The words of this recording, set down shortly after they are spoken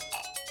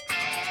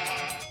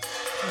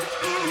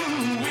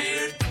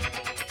Weird.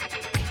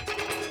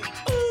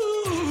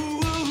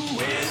 Ooh,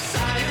 weird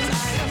science.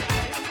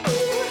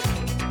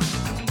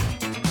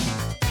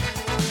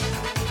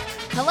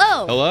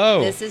 Hello.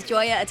 Hello. This is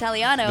Joya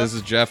Italiano. This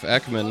is Jeff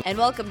Ekman. And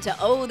welcome to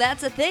Oh,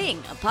 That's a Thing,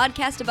 a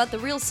podcast about the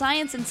real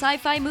science in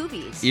sci-fi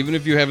movies. Even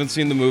if you haven't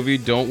seen the movie,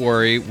 don't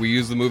worry. We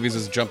use the movies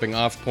as jumping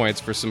off points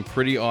for some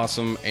pretty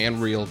awesome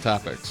and real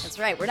topics. That's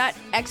right. We're not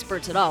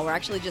experts at all. We're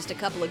actually just a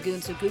couple of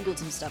goons who Googled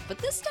some stuff. But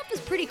this stuff is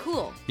pretty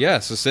cool. Yeah,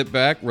 so sit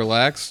back,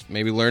 relax,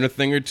 maybe learn a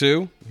thing or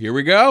two. Here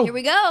we go. Here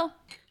we go.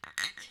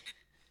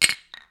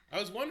 I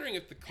was wondering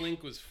if the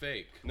clink was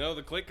fake. No,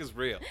 the click is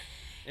real.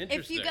 Interesting.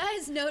 If you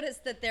guys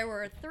noticed that there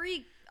were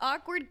 3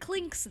 awkward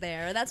clinks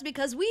there, that's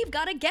because we've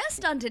got a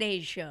guest on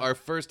today's show. Our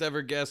first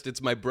ever guest,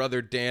 it's my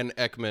brother Dan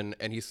Ekman,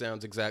 and he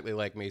sounds exactly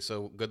like me,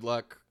 so good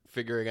luck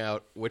figuring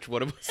out which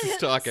one of us is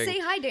talking. Say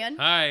hi, Dan.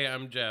 Hi,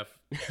 I'm Jeff.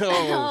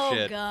 Oh,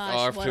 shit. Gosh,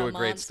 Off what to a a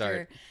great monster.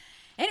 start.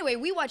 Anyway,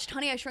 we watched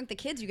Honey, I Shrunk the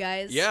Kids, you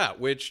guys. Yeah,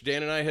 which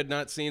Dan and I had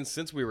not seen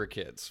since we were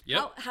kids.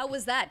 Yep. How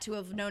was that to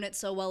have known it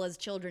so well as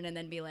children and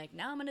then be like,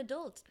 now I'm an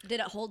adult? Did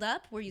it hold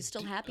up? Were you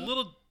still A happy?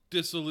 little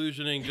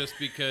disillusioning just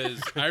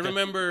because I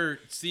remember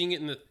seeing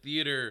it in the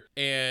theater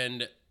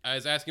and I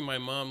was asking my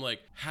mom, like,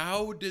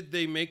 how did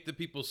they make the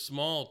people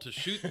small to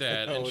shoot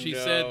that? And she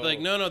said, like,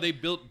 no, they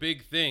built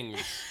big things.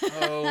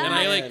 Oh, And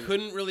I, like,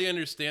 couldn't really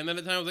understand that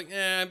at the time. I was like,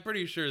 I'm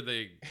pretty sure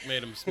they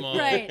made them small.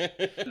 Right.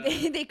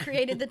 they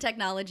created the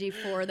technology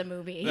for the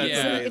movie. That's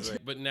Yeah. amazing.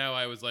 But now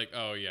I was like,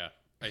 oh, yeah,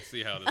 I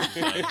see how this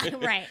is done.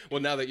 Right.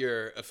 Well, now that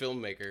you're a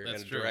filmmaker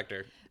That's and true.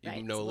 director, you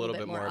Right, know it's a little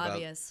bit more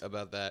obvious.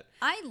 about that.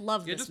 I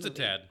love Yeah, this just a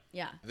movie. tad.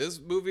 Yeah. This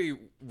movie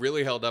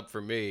really held up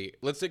for me.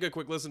 Let's take a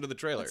quick listen to the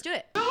trailer. Let's do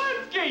it.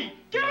 Zelensky,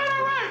 get an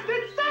arrest!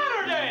 It's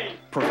Saturday!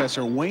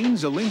 Professor Wayne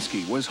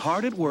Zelinsky was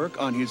hard at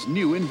work on his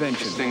new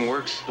invention. This thing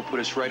works. It'll put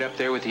us right up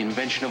there with the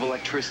invention of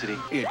electricity.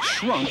 It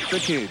shrunk the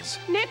kids.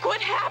 Nick, what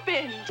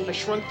happened? I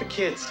shrunk the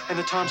kids, and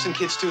the Thompson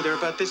kids too. They're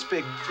about this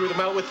big. Threw them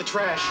out with the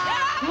trash.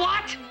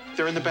 What?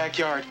 They're in the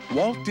backyard.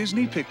 Walt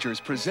Disney Pictures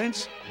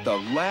presents The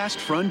Last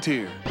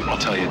Frontier. I'll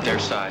tell you, their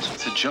size.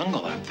 It's a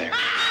jungle out there.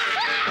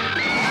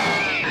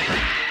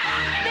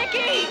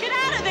 Nicky, get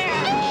out of there!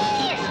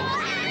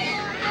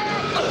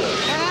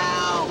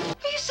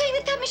 Are you saying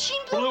that machine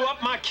Blew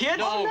up my kid?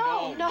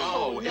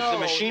 no. If the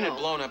machine had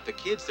blown up the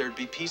kids, there'd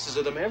be pieces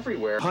of them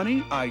everywhere.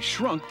 Honey, I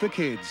Shrunk the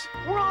Kids.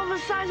 We're all the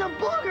size of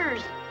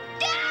boogers.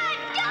 Dad,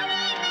 don't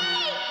eat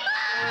me!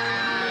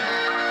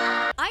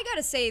 I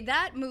gotta say,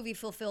 that movie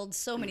fulfilled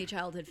so many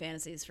childhood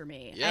fantasies for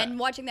me. Yeah. And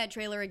watching that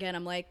trailer again,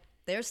 I'm like,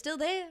 they're still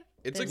there.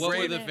 It's They're a still What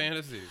were great- the there.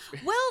 fantasies?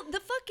 Well, the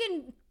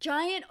fucking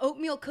giant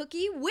oatmeal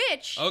cookie,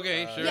 which...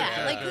 Okay, sure.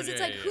 Yeah, like, sure, because it's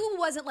yeah, like, yeah. who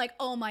wasn't like,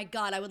 oh my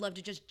God, I would love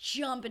to just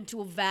jump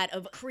into a vat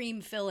of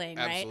cream filling,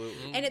 right?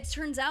 Absolutely. And it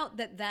turns out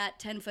that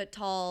 10-foot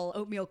tall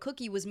oatmeal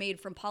cookie was made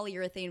from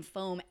polyurethane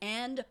foam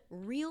and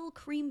real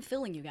cream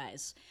filling, you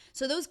guys.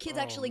 So those kids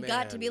actually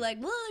got to be man. like,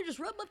 well, I just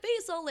rubbed my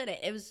face all in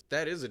it. It was,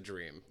 That is a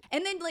dream.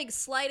 and then like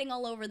sliding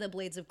all over the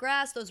blades of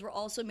grass, those were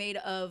also made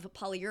of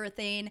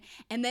polyurethane.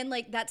 And then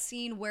like that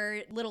scene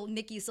where little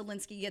Nikki Zelinsky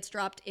gets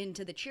dropped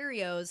into the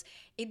Cheerios,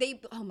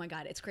 oh my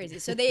God, it's crazy.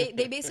 So they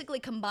basically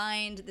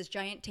combined this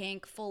giant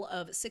tank full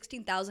of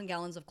 16,000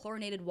 gallons of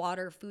chlorinated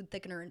water, food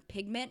thickener, and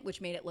pigment, which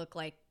made it look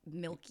like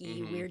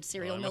milky, weird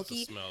cereal Oh, it must have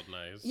milky. smelled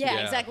nice. Yeah,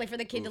 Yeah. exactly, for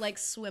the kid to like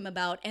swim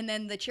about. And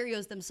then the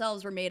Cheerios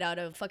themselves were made out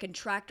of fucking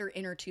tractor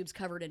inner tubes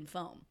covered in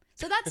foam.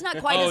 So that's not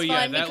quite Oh, as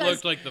yeah, fun that because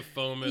looked like the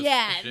foamiest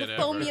yeah, shit the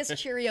ever. foamiest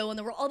Cheerio in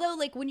the world. Although,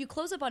 like, when you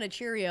close up on a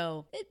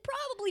Cheerio, it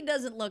probably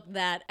doesn't look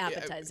that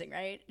appetizing,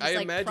 right? I It's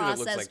like imagine it looks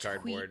like processed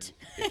cardboard wheat.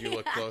 if you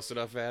look close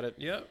enough at it.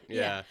 Yep.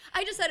 Yeah.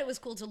 I just thought it was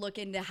cool to look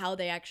into how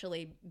they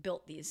actually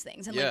built these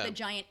things. And, Yeah. like, the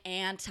giant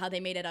ant, how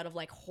they made it out of,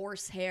 like,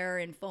 horsehair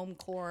and foam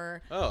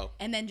core. Oh.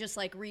 And then just,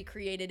 like,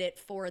 recreated it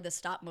for the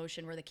stop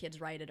motion where the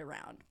kids ride it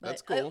around. But,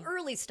 That's cool.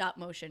 Early stop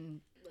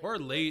motion. Or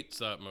late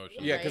stop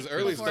motion. Yeah, because Right,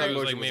 early before- stop It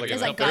was motion was like like It maybe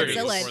was in like the 30s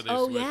Godzilla. before they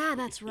Oh, switched. yeah,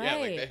 that's right. Yeah,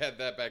 like they had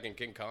that back in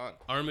King Kong.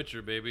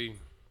 Armature, baby.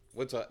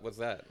 What's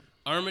that?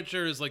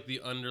 Armature is like the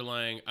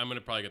underlying. I'm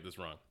gonna probably get this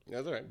wrong,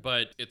 That's all right.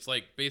 but it's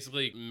like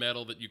basically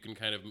metal that you can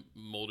kind of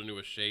mold into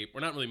a shape,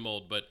 or not really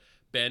mold, but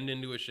bend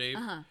into a shape.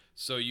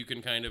 So you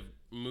can kind of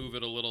move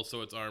it a little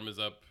so its arm is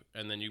up,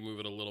 and then you move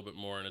it a little bit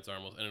more, and its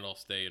arm will, and it'll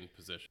stay in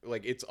position.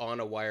 Like it's on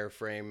a wire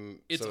frame.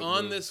 It's so it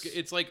on moves. this.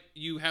 It's like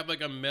you have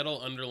like a metal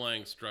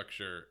underlying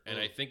structure, and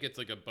Oh. I think it's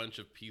like a bunch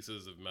of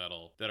pieces of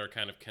metal that are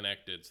kind of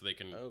connected so they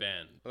can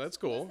bend. Well, that's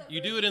cool. You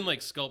do it in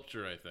like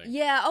sculpture, I think.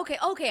 Yeah,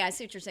 okay, I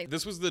see what you're saying.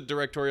 This was the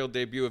directorial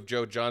debut of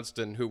Joe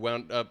Johnston, who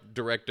wound up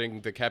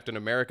directing the Captain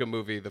America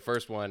movie, the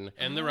first one,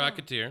 And the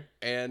Rocketeer.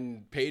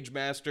 and Page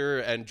Master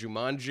and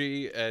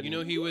Jumanji, and You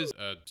know, he was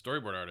a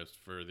storyboard artist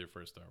for the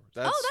first Star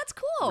Wars. Oh, that's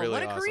cool. really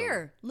What a awesome.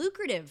 career.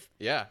 Lucrative.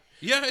 Yeah.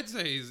 Yeah, I'd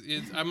say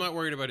I'm not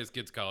worried about his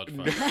kids' college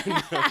fund.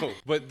 No.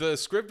 But the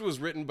script was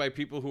written by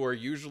people who are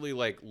usually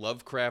like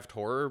Lovecraft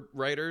horror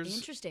writers.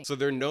 Interesting. So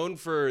they're known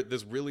for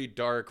this really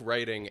dark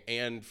writing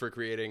and for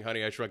creating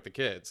Honey, I Shrunk the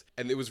Kids.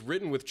 And it was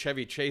written with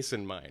Chevy Chase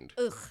in mind.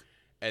 Ugh.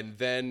 And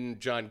then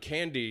John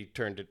Candy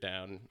turned it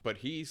down, but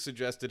he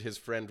suggested his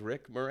friend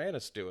Rick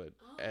Moranis do it.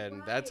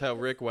 And that's how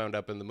Rick wound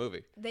up in the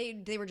movie.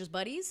 They were just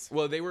buddies?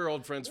 Well, they were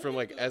old friends from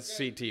like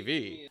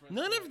SCTV.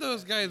 None of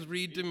those guys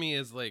read to me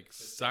as like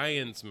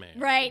science man.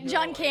 Right,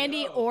 John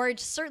Candy or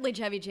certainly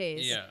Chevy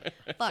Chase. Yeah.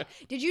 Fuck.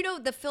 Did you know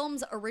the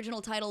film's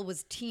original title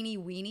was Teeny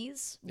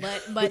Weenies?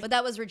 But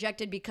that was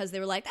rejected because they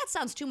were like, that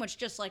sounds too much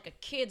just like a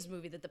kid's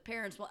movie that the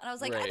parents want. And I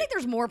was like, I Right. think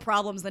there's more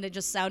problems than it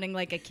just sounding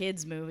like a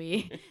kid's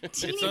movie.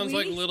 Teeny It sounds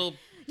like Weenies? little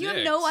You have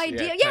dicks. no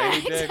idea. Yeah, Yeah,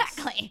 tiny dicks.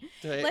 exactly.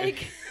 Ti-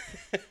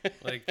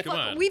 Like, come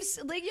on.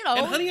 You know.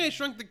 And Honey, I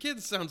Shrunk the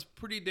Kids sounds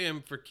pretty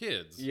damn for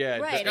kids. Yeah,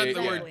 Right, It's got the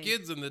exactly. word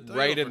kids in the title.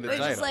 Right in for the It's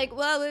Christ's just title.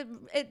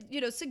 like, well,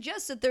 it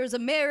suggests that there's a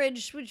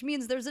marriage, which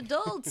means there's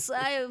adults.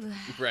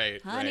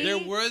 Right, Honey. There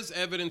was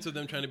evidence of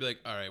them trying to be like,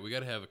 all right, we got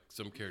to have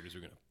some characters who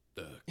are going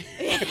to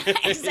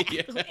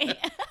Exactly.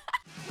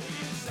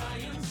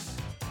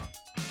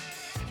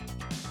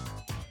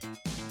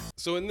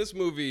 So in this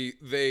movie,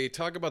 they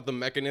talk about the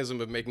mechanism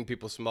of making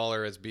people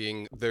smaller as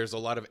being there's a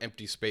lot of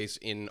empty space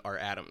in our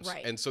atoms.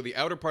 Right. And so the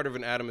outer part of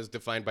an atom is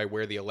defined by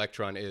where the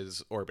electron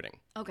is orbiting.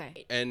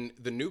 Okay. And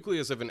the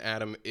nucleus of an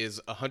atom is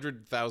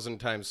 100,000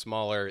 times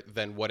smaller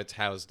than what it's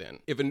housed in.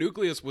 If a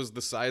nucleus was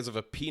the size of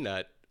a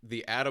peanut,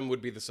 the atom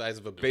would be the size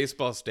of a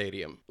baseball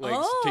stadium, like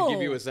to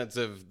give you a sense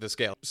of the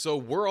scale. So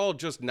we're all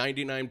just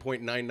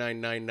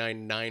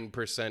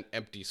 99.99999%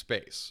 empty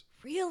space.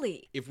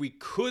 Really? If we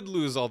could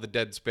lose all the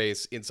dead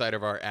space inside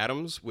of our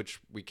atoms, which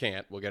we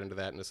can't, we'll get into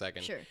that in a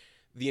second. Sure.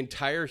 The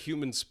entire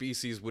human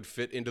species would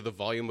fit into the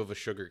volume of a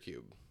sugar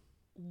cube.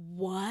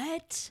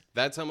 What?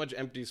 That's how much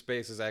empty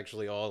space is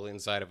actually all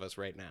inside of us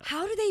right now.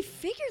 How do they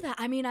figure that?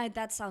 I mean,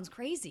 that sounds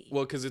crazy.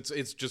 Well, because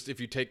it's just if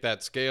you take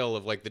that scale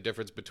of like the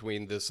difference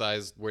between the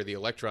size where the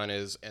electron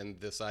is and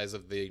the size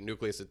of the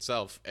nucleus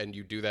itself, and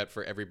you do that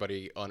for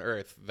everybody on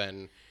Earth,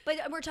 then But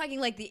we're talking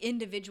like the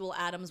individual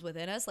atoms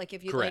within us. Like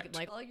if you Correct.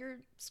 like all your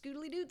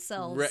scoodly doot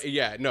cells.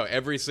 yeah, no,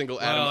 every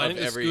single atom Well, I of think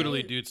the every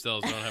Scoodly dude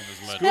cells don't have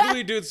as much.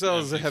 Scoodly dude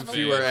cells Empty have space.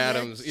 fewer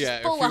atoms.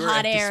 Yeah, Full of fewer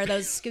hot empty air, space.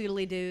 those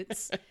scoodly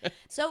doots.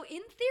 So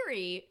in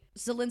theory,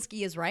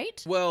 Zelensky is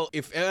right. Well,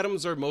 if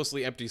atoms are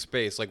mostly empty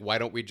space, like why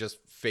don't we just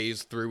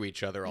phase through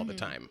each other all the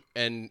Mm-hmm. time?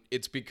 And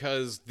it's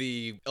because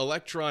the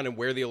electron and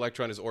where the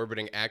electron is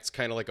orbiting acts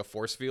kind of like a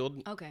force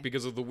field. Okay.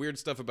 Because of the weird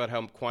stuff about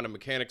how quantum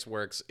mechanics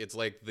works, it's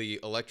like the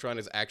electron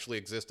is actually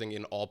existing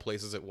in all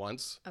places at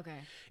once. Okay.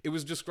 It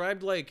was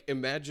described like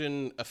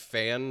imagine a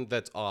fan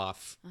that's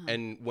off, Uh-huh.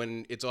 and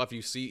when it's off,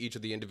 you see each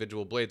of the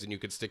individual blades, and you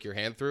could stick your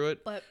hand through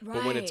it. But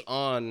when it's right.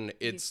 on,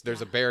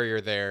 there's a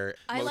barrier there.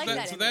 I like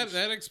that So image.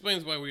 that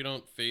explains why we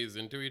don't phase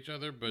into each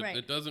other, but Right.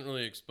 it doesn't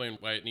really explain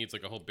why it needs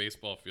like a whole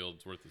baseball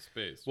field's worth of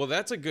space. Well,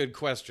 that's a good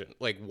question.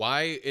 Like,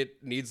 why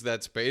it needs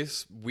that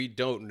space, we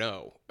don't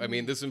know. I Mm-hmm.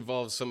 mean, this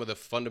involves some of the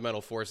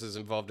fundamental forces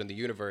involved in the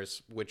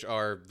universe, which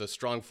are the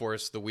strong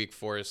force, the weak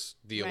force,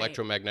 the Right.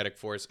 electromagnetic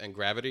force, and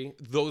gravity.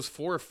 Those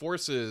four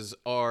forces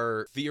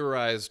are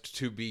theorized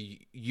to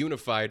be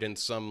unified in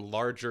some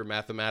larger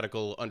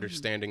mathematical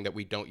understanding that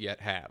we don't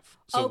yet have.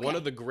 So, one Okay.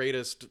 of the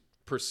greatest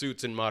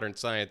pursuits in modern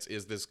science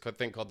is this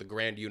thing called the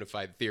grand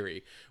unified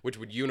theory, which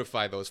would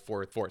unify those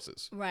four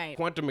forces. Right.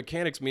 Quantum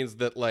mechanics means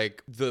that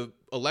like the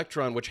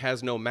electron, which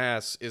has no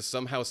mass, is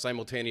somehow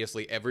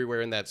simultaneously everywhere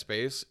in that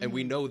space, and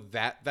we know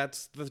that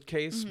that's the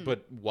case,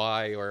 but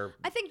why or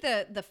I think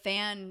the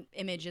fan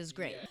image is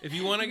great. If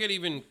you want to get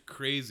even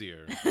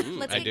crazier,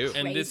 Let's I get do. crazy.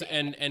 and this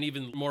and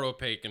even more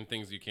opaque and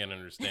things you can't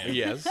understand.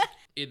 yes,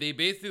 They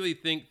basically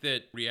think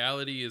that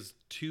reality is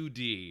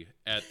 2D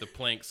at the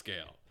Planck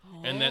scale,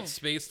 and that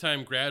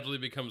space-time gradually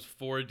becomes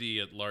 4D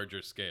at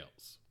larger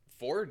scales.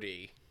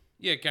 4D.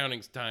 Yeah,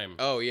 counting's time.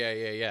 Oh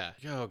yeah.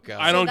 Oh god.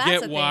 I don't that's a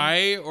get thing.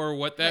 why or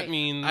what that Right.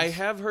 means. I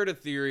have heard a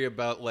theory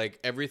about like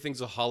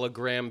everything's a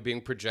hologram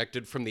being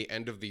projected from the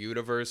end of the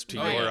universe to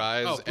your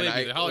eyes. Oh, please,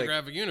 and the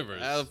holographic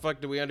universe. How the fuck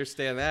do we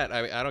understand that?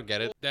 I don't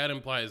get it. That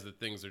implies that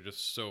things are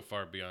just so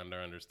far beyond our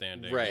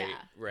understanding. Right, Yeah.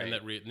 right. And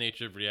that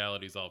nature of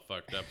reality is all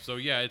fucked up. So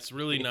yeah, it's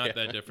really not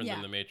that different Yeah.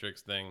 than the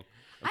Matrix thing.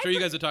 I'm sure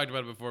you guys have talked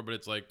about it before, but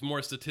it's like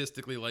more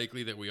statistically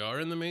likely that we are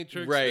in the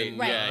Matrix. Right, than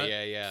Right. not.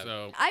 yeah.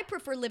 So I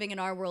prefer living in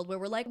our world where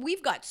we're like,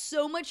 we've got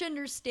so much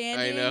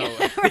understanding. I know.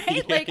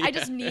 Right? Like,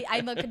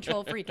 I'm a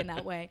control freak in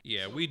that way.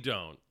 yeah, we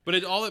don't.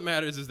 But all that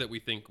matters is that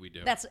we think we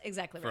do. That's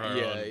exactly for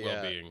right. our own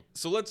well-being.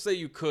 So let's say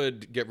you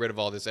could get rid of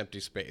all this empty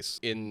space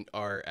in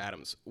our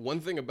atoms. One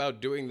thing about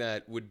doing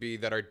that would be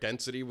that our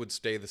density would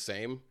stay the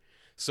same.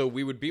 So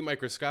we would be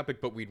microscopic,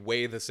 but we'd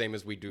weigh the same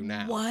as we do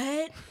now.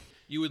 What?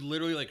 You would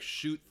literally like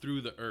shoot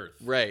through the earth.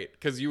 Right,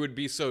 because you would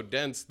be so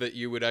dense that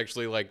you would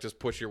actually like just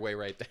push your way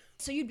right down.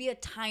 So you'd be a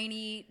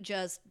tiny,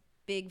 just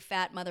big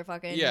fat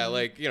motherfucker. Yeah,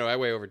 like, I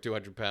weigh over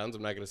 200 pounds.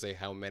 I'm not going to say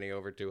how many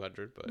over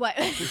 200, but What?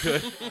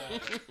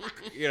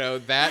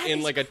 that That in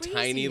is like a crazy.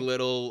 tiny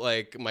little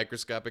like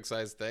microscopic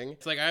sized thing.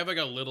 It's like I have like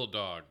a little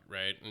dog,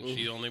 right? And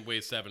she only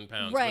weighs 7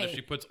 pounds. But Right. if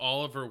she puts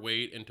all of her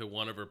weight into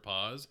one of her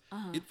paws,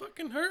 it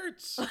fucking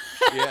hurts.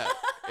 Yeah.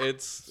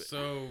 It's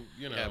So,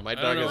 Yeah, my I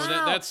dog don't know. is-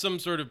 Wow. That's some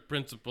sort of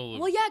principle of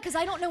Well, yeah, because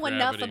I don't know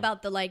enough gravity.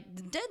 about the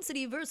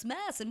density versus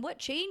mass and what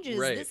changes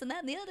Right. this and that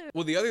and the other.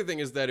 Well, the other thing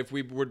is that if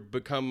we would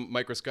become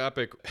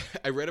microscopic,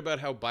 I read about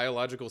how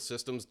biological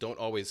systems don't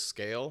always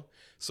scale.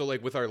 So,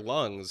 like with our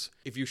lungs,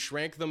 if you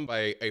shrank them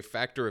by a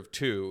factor of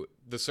 2,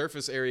 the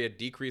surface area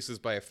decreases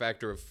by a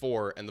factor of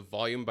 4 and the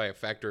volume by a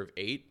factor of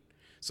 8.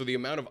 So the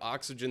amount of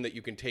oxygen that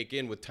you can take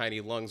in with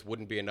tiny lungs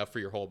wouldn't be enough for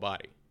your whole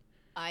body.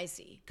 I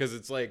see. Because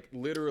it's like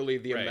literally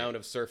the Right. amount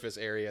of surface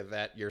area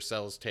that your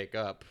cells take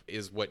up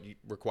is what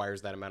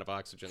requires that amount of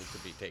oxygen to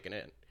be taken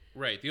in.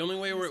 Right. The only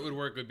way where it would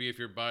work would be if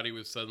your body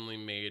was suddenly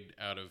made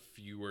out of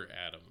fewer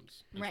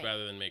atoms Right.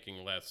 rather than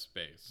making less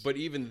space. But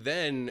even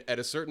then, at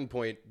a certain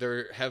point,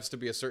 there has to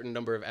be a certain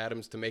number of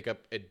atoms to make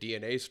up a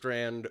DNA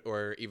strand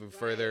or even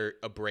further,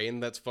 a brain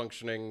that's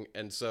functioning.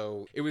 And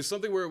so it was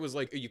something where it was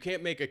like, you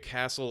can't make a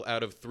castle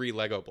out of 3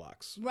 Lego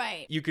blocks.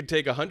 Right. You could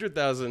take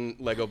 100,000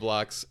 Lego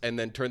blocks and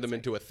then turn them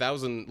into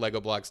 1,000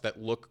 Lego blocks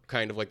that look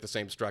kind of like the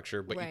same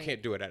structure, but Right. you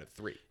can't do it out of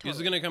 3. This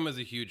is going to come as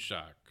a huge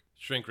shock.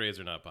 Shrink rays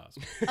are not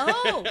possible.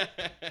 Oh.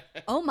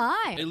 Oh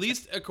my. At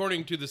least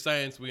according to the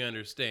science we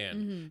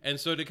understand. Mm-hmm. And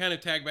so to kind of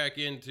tag back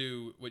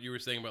into what you were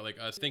saying about like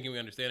us thinking we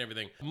understand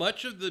everything,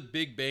 much of the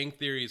Big Bang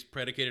Theory is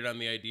predicated on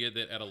the idea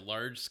that at a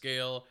large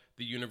scale,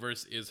 the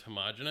universe is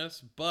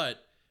homogeneous.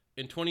 But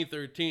in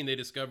 2013, they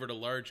discovered a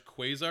large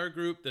quasar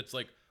group that's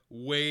like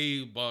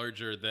way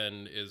larger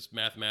than is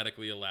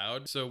mathematically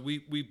allowed. So we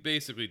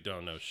basically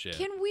don't know shit.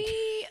 Can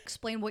we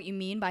explain what you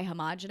mean by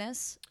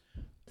homogenous?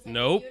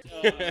 Nope.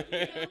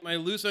 My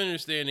loose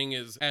understanding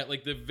is at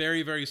like the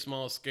very, very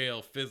small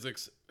scale,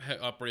 physics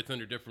operates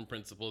under different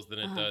principles than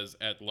it does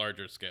at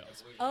larger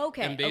scales.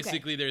 Okay. And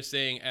basically they're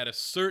saying at a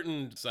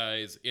certain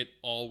size, it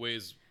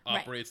always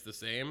Right. operates the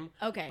same.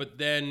 Okay. But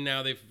then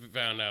now they've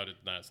found out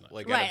it's not.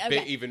 Like Right, at a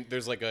bit, okay. even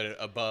there's like a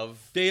above.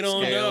 They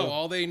don't scale. know.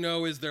 All they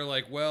know is they're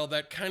like, well,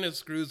 that kind of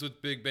screws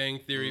with Big Bang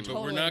Theory, but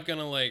we're Totally. not going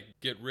to like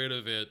get rid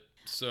of it.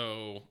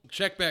 So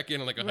check back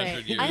in like 100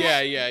 Right. years.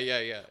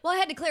 Yeah. Well, I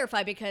had to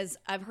clarify because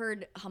I've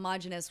heard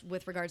homogenous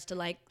with regards to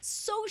like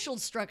social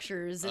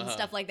structures and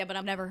stuff like that, but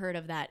I've never heard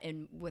of that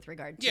with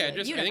regard to Yeah,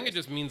 the I think it universe.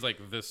 just means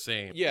like the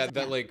same. Yeah,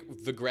 that like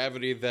the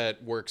gravity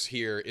that works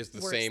here is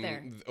the Works same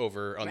there.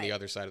 over on the Right.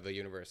 other side of the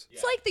universe.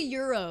 It's like the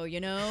euro,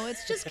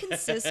 it's just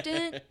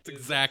consistent. It's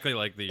exactly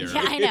like the Earth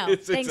Yeah, I know.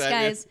 It's Thanks,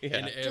 exactly- guys. Yeah.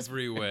 in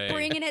every way.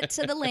 Bringing it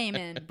to the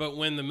layman. But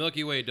when the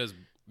Milky Way does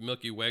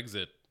Milky Wegs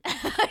it,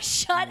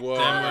 Shut Whoa,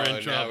 Then we're in now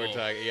trouble. we're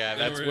talking. Yeah,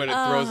 Then that's we're when in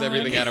it throws Oh,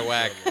 everything my out of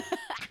whack.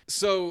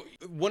 So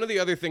one of the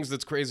other things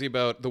that's crazy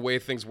about the way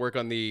things work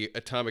on the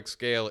atomic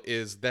scale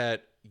is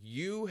that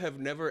you have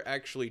never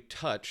actually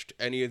touched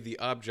any of the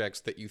objects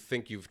that you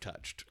think you've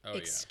touched. oh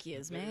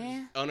Excuse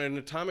me. On an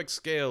atomic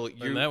scale, yeah.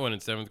 you Learned that one in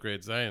 7th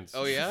grade science.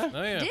 Oh, yeah?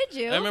 Oh yeah. Did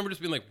you? I remember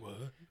just being like, what?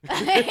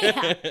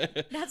 Yeah.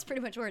 That's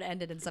pretty much where it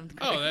ended in 7th grade.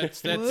 Oh,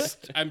 that's.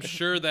 I'm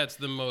sure that's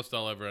the most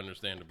I'll ever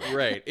understand about it.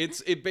 Right.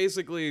 It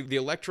basically the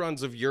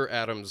electrons of your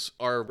atoms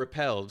are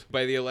repelled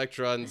by the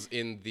electrons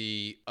in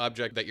the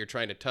object that you're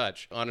trying to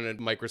touch. On a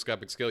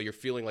microscopic scale, you're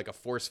feeling like a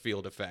force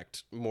field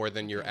effect more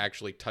than you're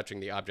actually touching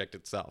the object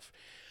itself.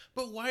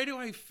 But why do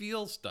I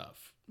feel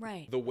stuff?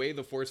 Right. The way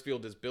the force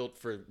field is built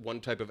for one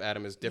type of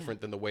atom is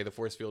different than the way the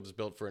force field is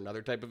built for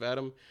another type of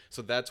atom.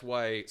 So that's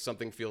why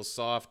something feels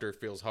soft or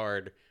feels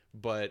hard,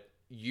 but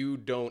you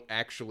don't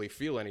actually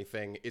feel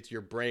anything. It's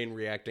your brain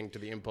reacting to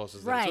the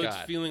impulses that Right. So it's it's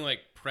got. feeling like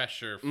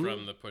pressure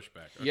from the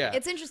pushback. Okay. Yeah.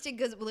 It's interesting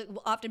because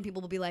often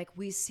people will be like,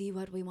 we see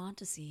what we want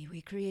to see.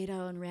 We create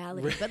our own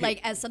reality. But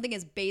like as something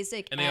as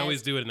basic And they as...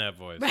 always do it in that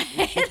voice.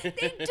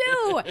 They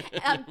do.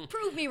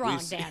 Prove me wrong,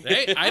 Dan.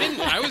 Hey, I didn't.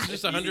 I was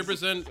just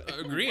 100%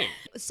 agreeing.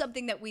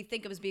 Something that we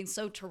think of as being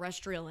so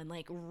terrestrial and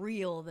like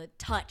real, the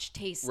touch,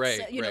 taste,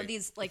 Right, you know, right.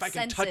 these like If I can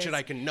senses. touch it,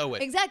 I can know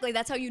it. Exactly.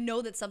 That's how you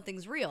know that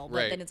something's real. But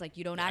Right. then it's like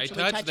you don't I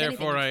actually touch, touch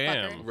therefore I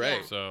anything, am. fucker. Right.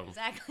 Yeah, So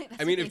exactly.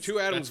 That's I mean, what if they two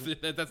say. atoms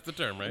That's the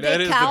term, right?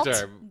 That is the Descartes.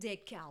 term.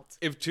 Descartes.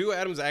 If two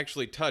atoms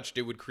actually touched,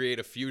 it would create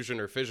a fusion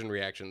or fission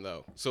reaction,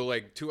 though. So,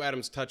 like, two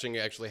atoms touching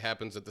actually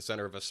happens at the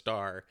center of a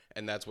star,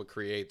 and that's what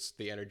creates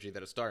the energy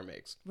that a star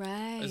makes.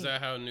 Right. Is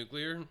that how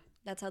nuclear?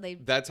 That's how they.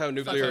 That's how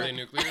nuclear. That's how they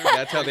nuclear?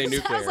 That's how they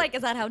nuclear. Sounds like,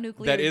 is that how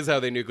nuclear? That is how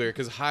they nuclear,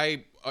 because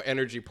high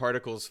energy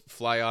particles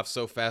fly off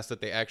so fast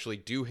that they actually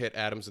do hit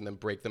atoms and then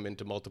break them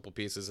into multiple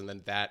pieces, and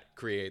then that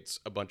creates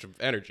a bunch of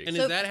energy. And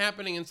So- is that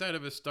happening inside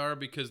of a star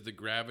because the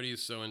gravity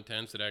is so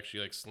intense it actually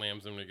like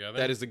slams them together?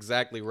 That is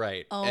exactly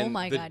right. Oh And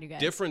my the God, you guys.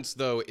 difference,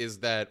 though, is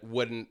that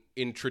when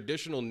in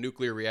traditional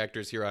nuclear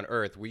reactors here on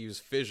Earth, we use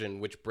fission,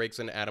 which breaks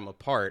an atom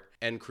apart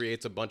and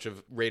creates a bunch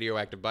of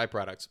radioactive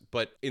byproducts.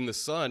 But in the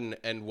sun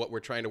and what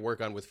we're trying to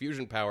work on with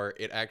fusion power,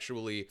 it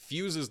actually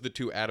fuses the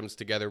two atoms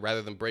together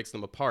rather than breaks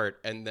them apart,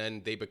 and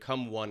then they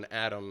become one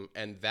atom,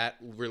 and that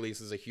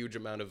releases a huge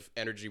amount of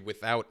energy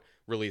without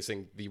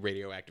releasing the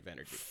radioactive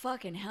energy.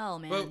 Fucking hell,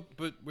 man.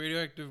 But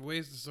radioactive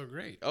waste is so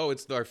great. Oh,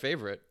 it's our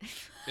favorite.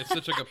 It's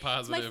such like a It's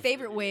positive. my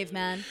favorite wave,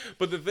 man.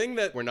 But the thing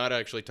that we're not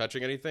actually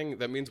touching anything,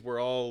 that means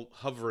we're all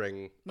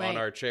hovering Right. on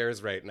our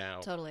chairs right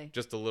now. Totally.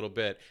 Just a little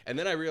bit. And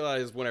then I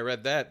realized when I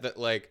read that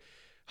like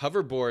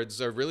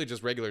hoverboards are really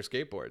just regular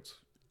skateboards.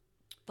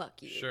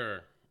 Fuck you.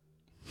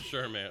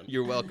 Sure, man.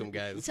 You're welcome,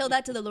 guys. Tell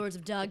that to the lords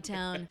of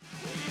Dogtown.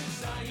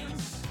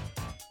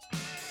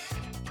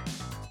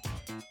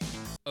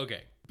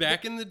 Okay,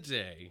 back in the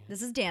day,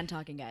 This is Dan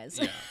talking, guys.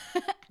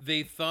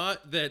 they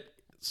thought that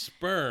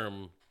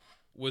sperm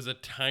was a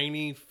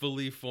tiny,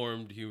 fully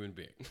formed human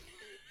being.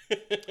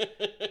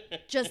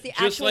 Just the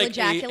Just actual like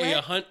ejaculate.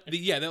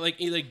 that like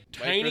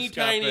tiny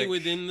Microscopic.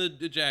 within the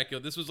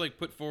ejaculate. This was like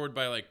put forward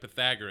by like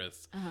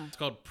Pythagoras. It's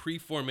called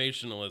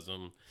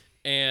preformationalism.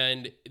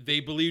 And they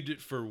believed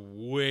it for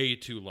way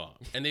too long.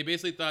 And they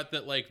basically thought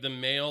that like the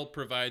male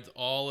provides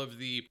all of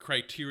the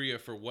criteria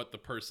for what the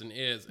person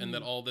is, and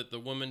that all that the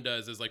woman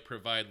does is like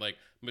provide like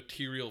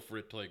material for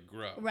it to like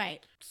grow. Right.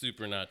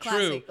 Super not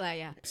Classic. true.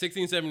 Yeah.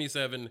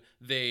 1677,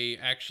 they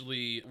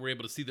actually were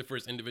able to see the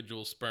first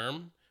individual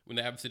sperm when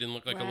the obviously didn't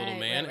look like a little Right,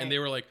 man, right, and they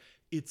were like,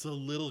 it's a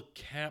little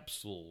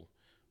capsule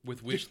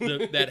with which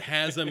that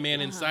has a man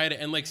inside it.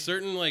 And like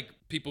certain like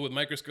people with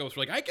microscopes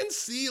were like, I can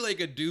see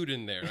like a dude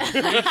in there. I'm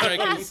pretty sure I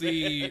can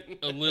see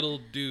a little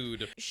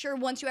dude. Sure,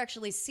 once you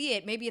actually see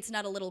it, maybe it's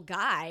not a little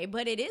guy,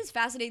 but it is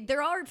fascinating.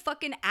 There are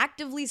fucking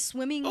actively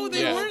swimming Oh, they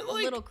little, weren't,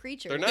 like- little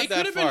creatures. They're not They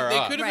that could have far been, they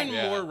off. could have Right. been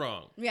Yeah. more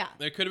wrong. Yeah.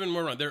 They could have been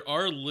more wrong. There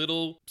are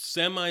little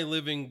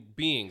semi-living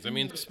beings. I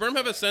mean, sperm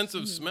have a sense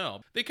of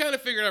smell. They kind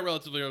of figured out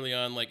relatively early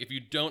on, like if you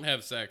don't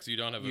have sex, you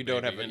don't have a You baby.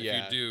 don't have a- and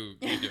yeah. if you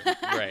do, you do.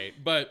 Right.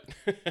 But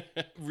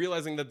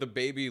Realizing that the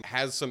baby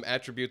has some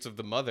attributes of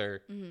the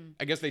mother,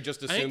 I guess they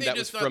just I think assumed they that was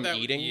just thought from that,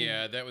 eating.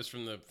 Yeah, that was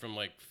from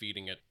like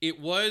feeding it. It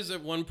was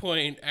at one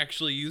point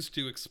actually used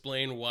to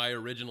explain why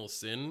original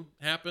sin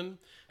happened,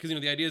 because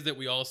the idea is that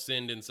we all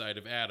sinned inside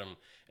of Adam,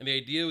 and the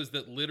idea was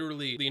that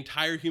literally the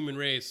entire human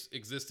race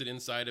existed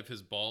inside of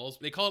his balls.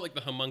 They call it like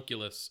the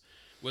homunculus.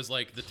 Was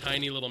like the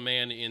tiny little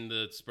man in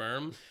the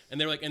sperm,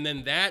 and they're like, and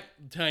then that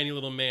tiny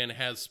little man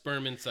has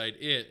sperm inside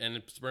it,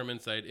 and sperm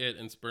inside it,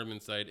 and sperm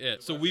inside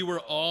it. So we were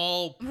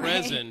all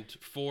present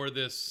for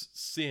this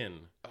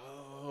sin,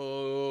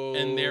 Oh.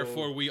 and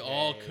therefore we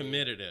all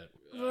committed it.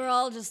 We're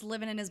all just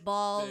living in his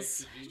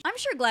balls. I'm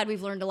sure glad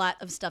we've learned a lot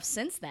of stuff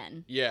since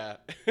then. Yeah.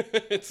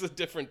 It's a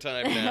different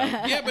time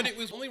now. Yeah, but it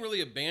was only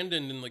really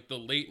abandoned in like the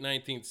late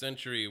 19th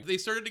century. They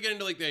started to get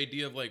into like the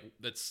idea of like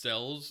that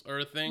cells are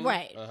a thing,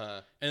 Right.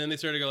 Uh-huh. And then they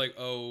started to go like,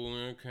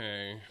 oh,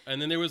 okay.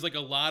 And then there was like a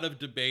lot of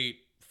debate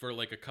for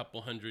like a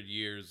couple hundred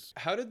years.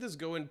 How did this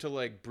go into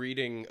like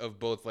breeding of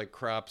both like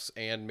crops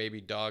and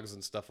maybe dogs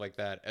and stuff like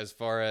that, as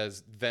far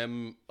as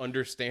them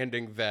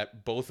understanding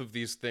that both of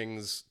these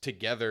things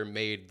together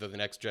made the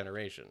next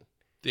generation?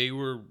 They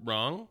were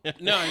wrong.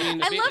 No, I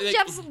mean, I love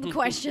Jeff's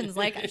questions.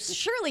 Like,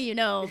 surely you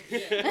know.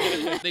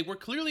 they were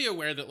clearly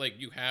aware that like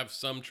you have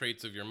some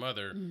traits of your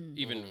mother,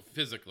 even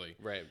physically.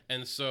 Right.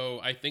 And so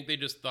I think they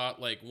just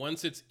thought like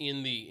once it's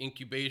in the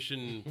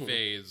incubation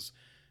phase,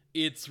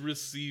 it's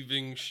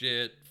receiving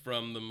shit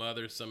from the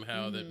mother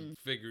somehow that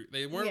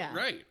they weren't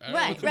right. I don't know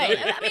what to Right.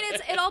 tell you. I mean,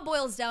 it all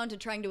boils down to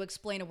trying to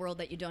explain a world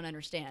that you don't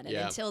understand. And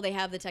Yeah. until they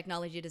have the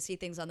technology to see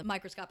things on the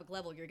microscopic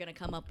level, you're going to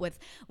come up with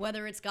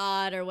whether it's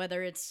God or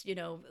whether it's,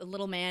 a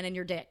little man in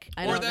your dick.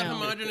 I Or don't that know.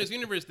 homogeneous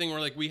universe thing where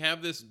like we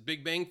have this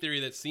Big Bang theory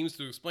that seems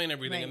to explain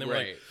everything, Right. and then we're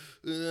Right.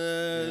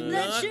 like, Not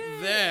not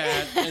sure.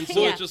 that. And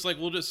so Yeah. it's just like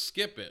we'll just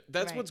skip it.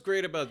 That's Right. what's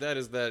great about that,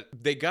 is that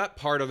they got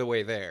part of the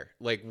way there.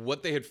 Like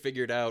what they had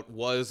figured out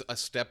was a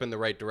step in the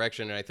right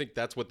direction. And I think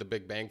that's what the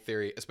Big Bang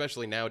Theory,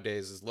 especially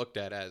nowadays, is looked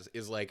at as,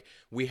 is like,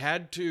 we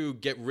had to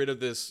get rid of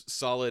this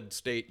solid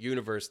state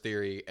universe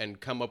theory and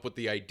come up with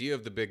the idea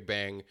of the Big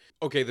Bang.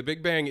 Okay, the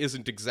Big Bang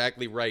isn't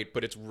exactly right,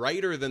 but it's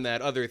righter than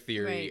that other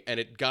theory. Right. And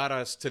it got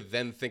us to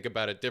then think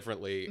about it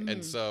differently.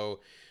 And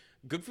so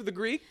good for the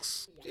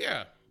Greeks.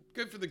 Yeah.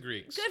 Good for the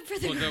Greeks. Good for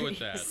the We'll go with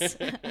Greeks.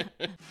 that.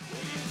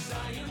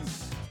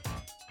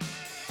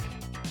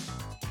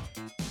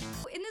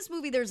 In this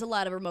movie, there's a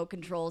lot of remote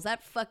controls.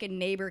 That fucking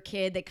neighbor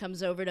kid that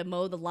comes over to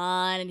mow the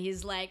lawn and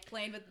he's like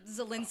playing with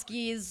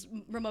Zelensky's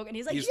remote, and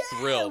he's like, He's yeah,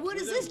 thrilled. what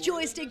does this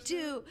joystick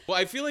do? Well,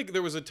 I feel like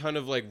there was a ton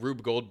of like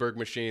Rube Goldberg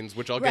machines,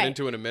 which I'll get Right.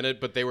 into in a minute,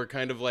 but they were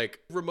kind of like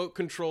remote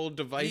controlled He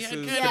devices. had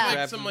kind that of like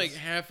grabbed- some like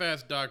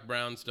half-assed Doc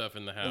Brown stuff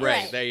in the house.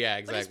 Right. Right. Yeah, But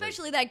exactly.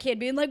 especially that kid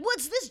being like,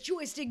 what's this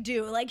joystick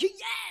do? Like, yeah,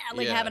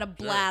 like Yeah, having a sure.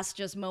 blast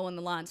just mowing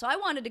the lawn. So I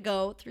wanted to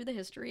go through the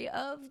history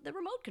of the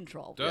remote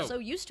control. We're Dope. so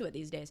used to it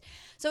these days.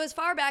 So as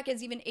far back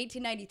as even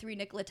 1893,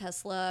 Nikola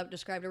Tesla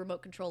described a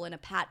remote control in a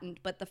patent,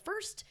 but the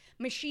first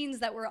machines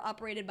that were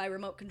operated by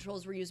remote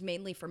controls were used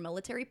mainly for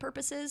military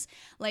purposes.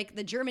 Like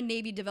the German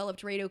Navy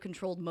developed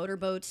radio-controlled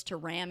motorboats to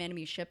ram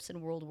enemy ships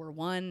in World War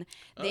I.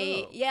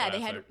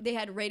 They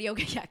had radio,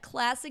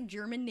 classic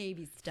German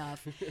Navy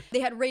stuff. They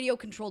had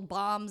radio-controlled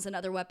bombs and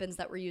other weapons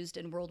that were used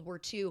in World War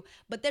II.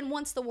 But then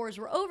once the wars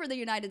were over, the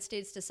United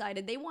States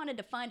decided they wanted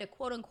to find a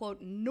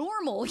quote-unquote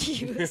normal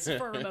use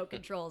for remote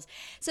controls.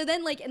 So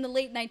then, like in the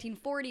late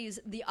 1940s,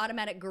 the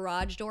automatic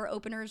garage door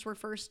openers were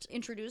first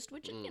introduced,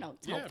 which,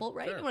 it's helpful,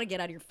 right? Sure. You want to get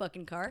out of your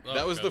fucking car.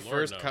 That was God, the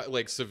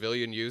first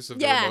civilian use of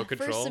the remote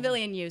control? First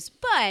civilian use.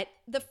 But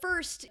the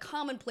first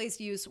commonplace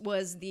use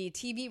was the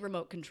TV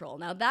remote control.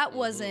 Now, that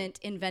wasn't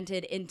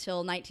invented until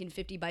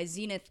 1950 by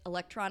Zenith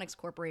Electronics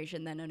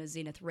Corporation, then known as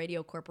Zenith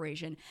Radio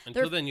Corporation.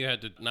 Until then, you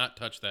had to not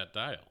touch that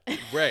dial.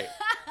 Right.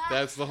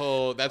 That's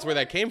where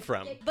that came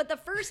from. But the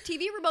first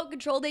TV remote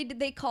control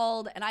they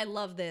called, and I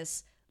love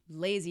this,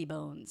 Lazy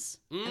Bones.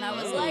 And I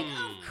was like,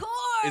 of course.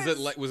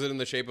 Was it in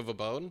the shape of a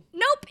bone?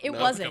 Nope, it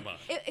wasn't. Come on.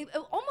 It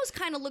almost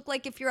kind of looked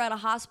like if you're at a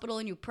hospital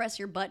and you press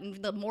your button,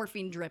 the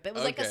morphine drip. It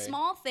was like a Okay.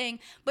 small thing,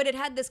 but it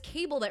had this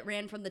cable that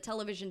ran from the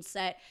television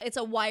set. It's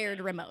a wired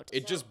remote.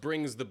 It just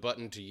brings the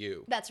button to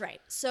you. That's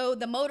right. So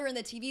the motor in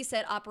the TV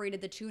set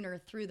operated the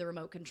tuner through the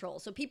remote control.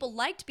 So people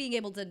liked being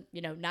able to,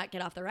 not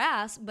get off their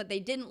ass, but they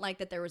didn't like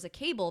that there was a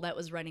cable that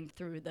was running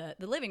through the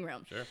living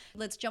room. Sure.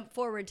 Let's jump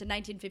forward to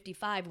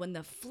 1955 when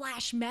the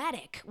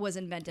Flashmatic was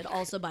invented,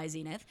 also by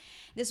Zenith.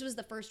 This was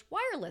the first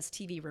wireless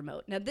TV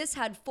remote. Now, this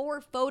had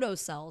 4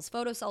 photocells.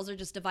 Photocells are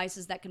just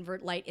devices that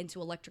convert light into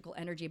electrical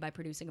energy by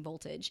producing a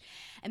voltage.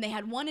 And they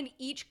had one in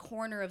each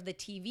corner of the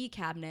TV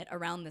cabinet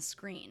around the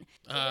screen.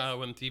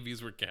 When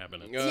TVs were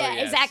cabinets. Oh, Yeah,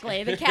 yes.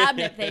 exactly. The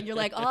cabinet thing. You're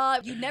like,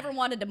 you never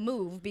wanted to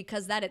move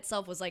because that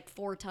itself was like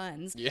 4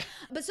 tons. Yeah.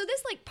 But so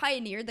this like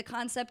pioneered the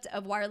concept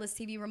of wireless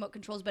TV remote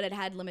controls, but it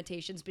had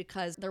limitations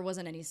because there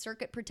wasn't any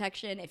circuit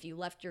protection. If you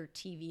left your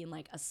TV in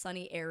like a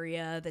sunny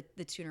area,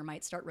 the tuner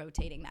might start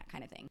rotating, that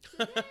kind of thing.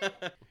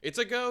 It's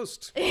a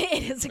ghost.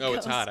 It is a Oh, ghost.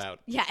 it's hot out.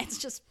 Yeah, it's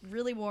just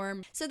really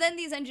warm. So then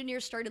these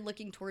engineers started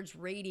looking towards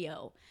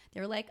radio.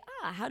 They were like,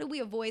 how do we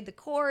avoid the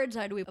cords?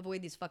 How do we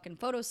avoid these fucking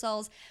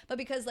photocells? But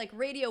because like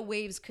radio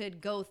waves could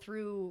go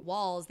through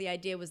walls, the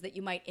idea was that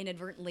you might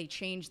inadvertently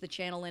change the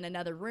channel in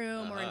another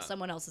room or in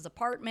someone else's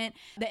apartment.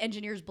 The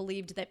engineers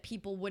believed that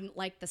people wouldn't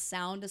like the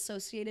sound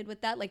associated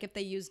with that. Like if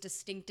they used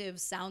distinctive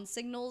sound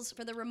signals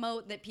for the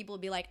remote, that people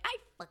would be like, I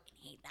fucking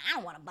hate that. I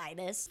don't want to buy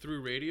this.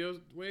 Through radio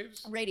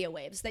waves? Radio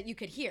waves that you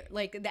could hear,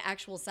 like the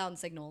actual sound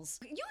signals.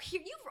 You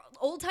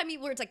old timey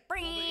where it's like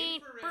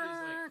brain.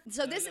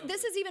 So this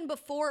is even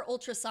before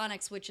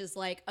ultrasonics, which is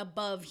like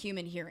above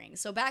human hearing.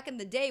 So back in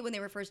the day when they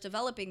were first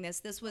developing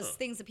this was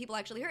things that people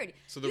actually heard.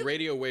 So the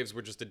radio waves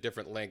were just a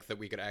different length that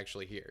we could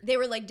actually hear. They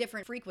were like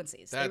different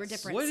frequencies. They were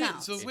That's- different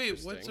sounds. So wait,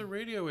 what's a Interesting.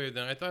 radio wave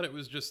then? I thought it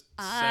was just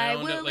I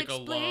sound will at like a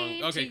long.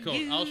 explain Okay, to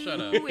cool. I'll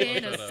shut up. you I'll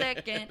in shut a up.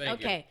 second.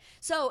 Thank you. Okay.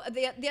 So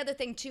the other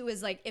thing too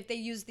is like if they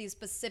use these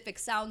specific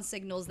sound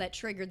signals that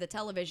trigger the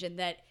television,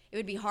 that it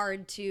would be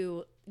hard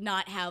to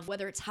not have,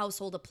 whether it's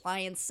household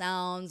appliance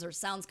sounds or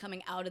sounds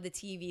coming out of the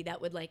TV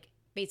that would like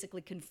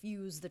basically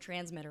confuse the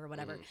transmitter or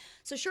whatever.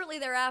 So shortly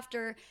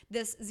thereafter,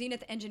 this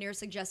Zenith engineer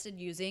suggested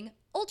using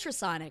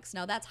ultrasonics.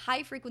 Now that's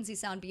high frequency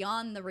sound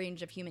beyond the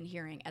range of human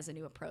hearing as a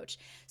new approach.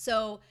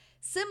 So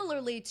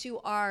similarly to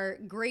our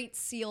Great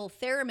Seal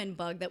theremin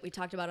bug that we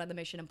talked about on the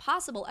Mission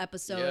Impossible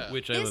episode, Yeah.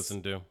 Which I this-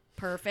 listened to.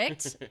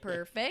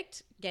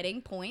 Perfect.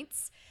 Getting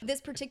points. This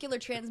particular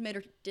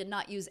transmitter did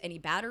not use any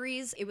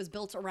batteries. It was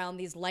built around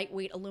these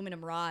lightweight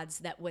aluminum rods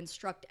that, when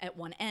struck at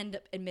one end,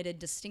 emitted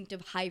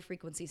distinctive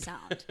high-frequency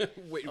sound.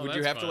 Wait, Oh, would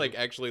you that's have to fun. like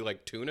actually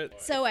like tune it?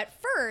 So at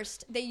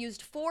first, they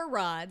used 4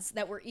 rods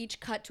that were each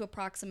cut to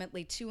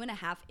approximately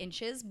 2.5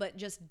 inches, but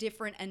just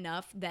different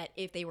enough that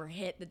if they were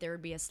hit, that there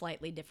would be a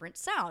slightly different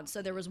sound.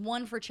 So there was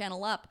one for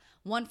channel up,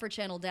 one for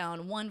channel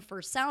down, one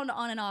for sound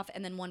on and off,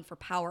 and then one for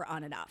power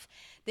on and off.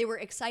 They were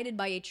excited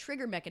by a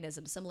trigger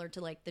mechanism similar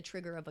to like the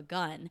trigger of a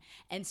gun.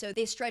 And so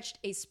they stretched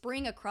a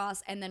spring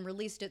across and then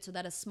released it so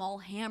that a small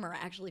hammer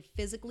actually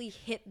physically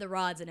hit the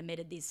rods and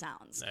emitted these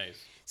sounds. Nice.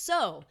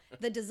 So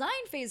the design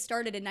phase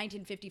started in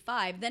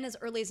 1955. Then as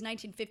early as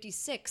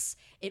 1956,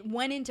 it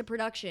went into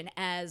production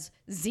as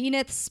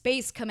Zenith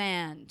Space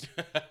Command.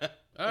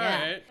 All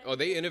Yeah. right. Oh,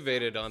 they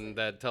innovated on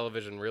that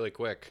television really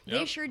quick.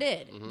 They sure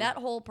did. That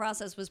whole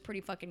process was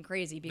pretty fucking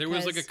crazy because There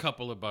was like a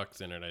couple of bucks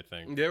in it, I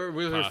think. There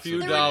were a few Possibly.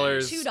 There were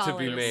dollars $2 to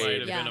be There might made.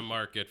 have Yeah. been a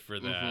market for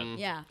that.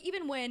 Yeah.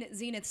 Even when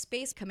Zenith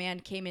Space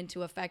Command came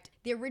into effect,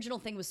 the original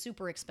thing was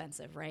super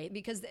expensive, right?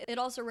 Because it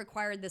also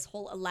required this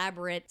whole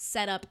elaborate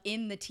setup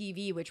in the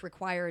TV, which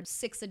required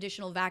 6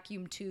 additional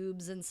vacuum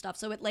tubes and stuff.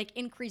 So it like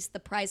increased the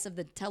price of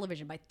the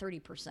television by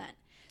 30%.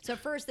 So at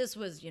first this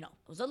was, it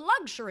was a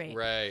luxury.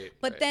 Right.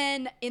 But right.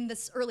 then in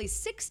the early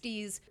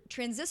 60s,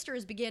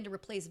 transistors began to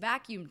replace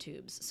vacuum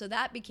tubes. So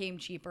that became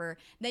cheaper.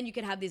 Then you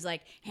could have these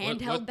like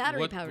handheld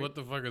battery powered. What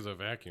the fuck is a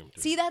vacuum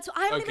tube? See,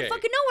 I don't even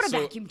fucking know what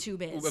a vacuum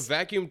tube is. A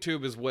vacuum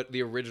tube is what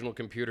the original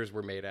computers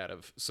were made out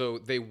of. So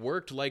they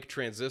worked like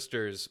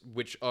transistors,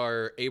 which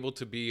are able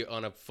to be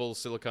on a full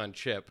silicon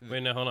chip.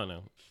 Wait, no, hold on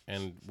now.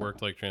 And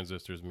worked like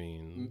transistors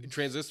mean?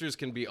 Transistors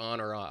can be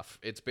on or off.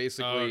 It's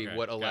basically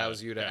what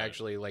allows you to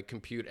actually like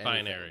compute anything.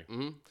 Binary.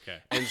 Mm-hmm. Okay.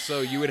 And so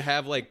you would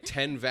have like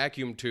 10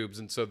 vacuum tubes,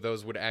 and so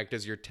those would act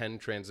as your 10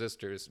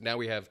 transistors. Now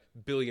we have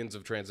billions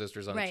of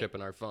transistors on a chip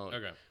in our phone.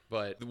 Okay.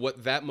 But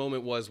what that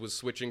moment was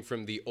switching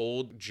from the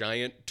old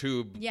giant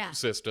tube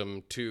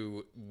system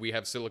to we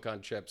have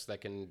silicon chips that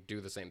can do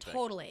the same thing.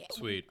 Totally.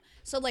 Sweet.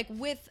 So like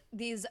with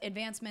these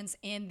advancements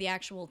in the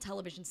actual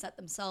television set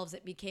themselves,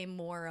 it became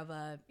more of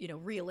a,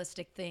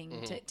 realistic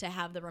thing to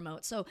have the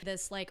remote. So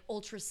this like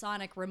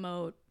ultrasonic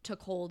remote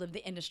took hold of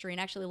the industry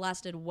and actually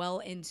lasted well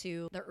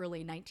into the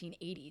early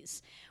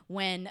 1980s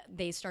when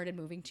they started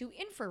moving to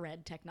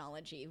infrared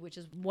technology, which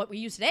is what we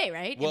use today,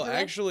 right? Well,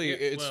 Infrared? actually,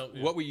 it's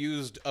what we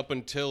used up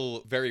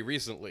until very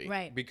recently.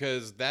 Right.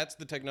 Because that's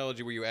the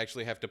technology where you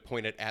actually have to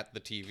point it at the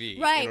TV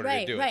in Right, order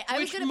right, to do right. it. I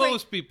was Which gonna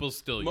most people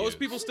still use. Most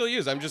people still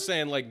use. I'm just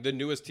saying, like, the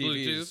newest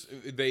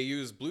TVs, they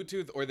use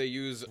Bluetooth or they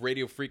use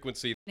radio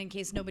frequency. In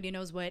case nobody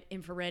knows what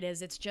infrared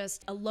is, it's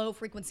just a low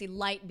frequency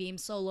light beam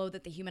so low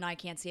that the human eye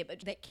can't see it, but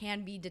that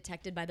can be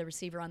detected by the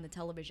receiver on the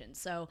television.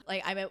 So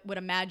like I would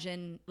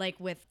imagine like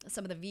with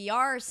some of the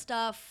VR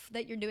stuff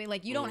that you're doing,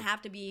 like you don't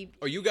have to be...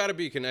 Oh, you got to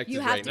be connected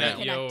You have right to be now.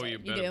 connected. Yo, you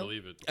better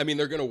believe it. I mean,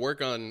 they're going to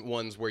work on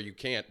ones where you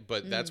can't,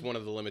 but that's one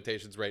of the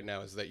limitations right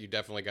now is that you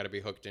definitely got to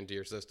be hooked into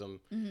your system.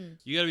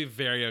 You got to be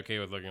very okay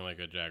with looking like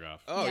a jagoff.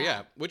 Oh, Yeah.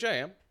 yeah, which I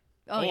am.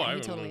 Oh, yeah, I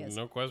he totally is.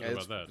 No question Yeah,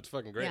 about that. It's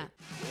fucking great. Yeah.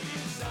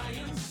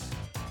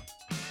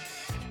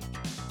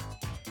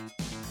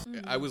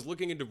 I was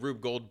looking into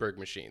Rube Goldberg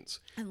machines,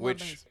 I love which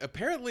those.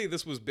 apparently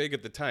this was big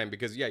at the time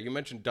because, you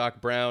mentioned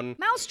Doc Brown.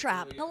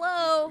 Mousetrap.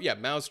 Hello. Yeah,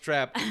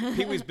 Mousetrap.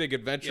 Pee-wee's Big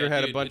Adventure Yeah,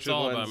 had a dude, bunch it's of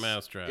all ones. about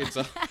Mousetrap. It's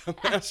all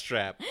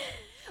Mousetrap.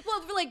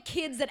 Well, for like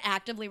kids that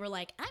actively were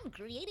like, I'm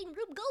creating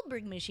Rube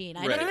Goldberg machine.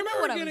 I Right. don't know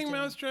what I was getting doing.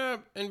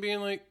 Mousetrap and being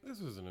like, this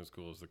isn't as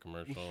cool as the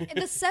commercial.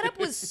 The setup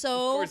was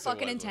so course it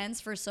fucking wasn't. intense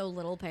for so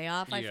little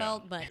payoff, I Yeah.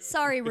 felt. But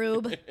sorry,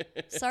 Rube.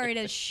 Sorry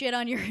to shit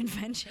on your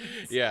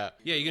inventions. Yeah.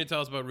 Yeah, you gonna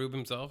tell us about Rube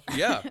himself?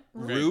 Yeah,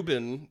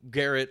 Reuben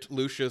Garrett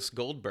Lucius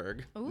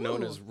Goldberg,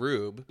 known Ooh. as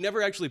Rube,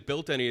 never actually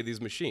built any of these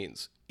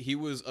machines. He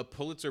was a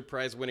Pulitzer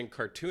Prize winning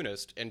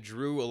cartoonist and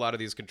drew a lot of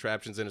these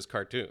contraptions in his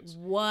cartoons.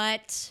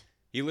 What?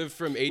 He lived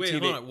from Wait,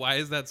 18... hold on. Why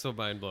is that so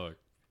mind-blowing?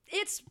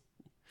 It's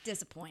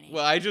disappointing.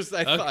 Well, I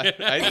certainly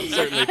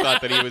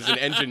thought that he was an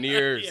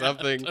engineer or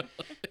something.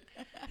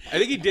 I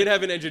think he did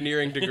have an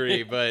engineering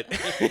degree, but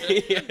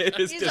it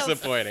is He's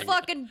disappointing. a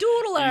fucking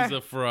doodler. He's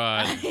a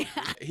fraud.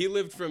 He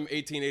lived from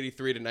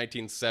 1883 to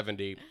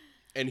 1970.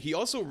 And he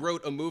also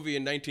wrote a movie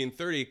in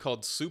 1930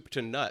 called Soup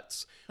to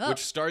Nuts, which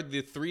starred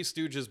the Three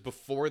Stooges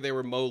before they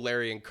were Moe,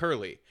 Larry, and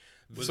Curly.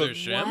 Was there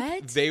Shemp?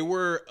 What? They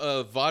were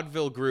a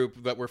vaudeville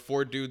group that were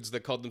four dudes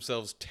that called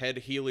themselves Ted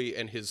Healy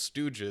and his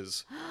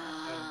Stooges.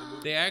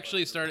 They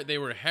actually started. They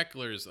were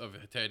hecklers of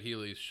Ted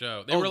Healy's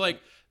show. They were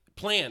like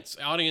plants,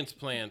 audience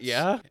plants.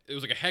 Yeah? It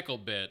was like a heckle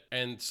bit,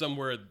 and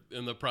somewhere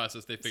in the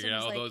process they figured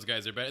out, Someone's like, those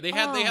guys are better. They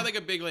had like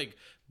a big like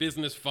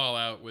business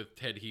fallout with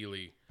Ted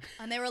Healy.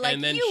 And they were like,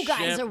 And then you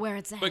guys Shemp- are where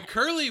it's at. But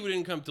Curly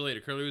didn't come till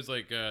later. Curly was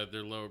like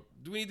their low.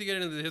 Do we need to get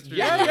into the history?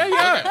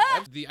 Yeah.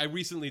 I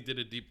recently did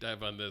a deep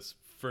dive on this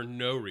for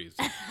no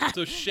reason.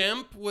 So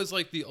Shemp was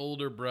like the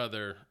older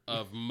brother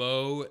of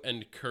Moe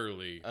and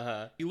Curly.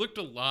 He looked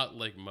a lot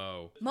like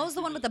Moe. Moe's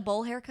the one with the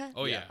bowl haircut?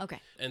 Oh yeah. Okay.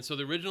 And so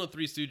the original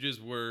Three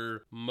Stooges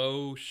were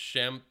Moe,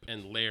 Shemp,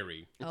 and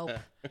Larry. Oh.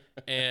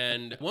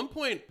 And at one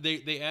point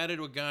they added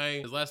a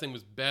guy. His last name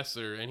was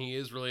Besser, and he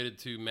is related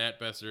to Matt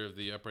Besser of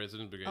the Upright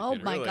Citizens Brigade. Oh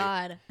Theater. my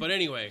God. But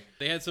anyway,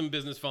 they had some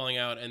business falling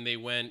out, and they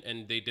went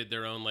and they did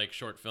their own like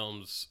short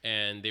films,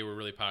 and they were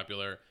really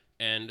popular.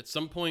 And at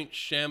some point,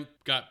 Shemp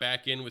got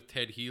back in with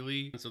Ted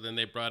Healy, and so then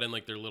they brought in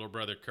like their little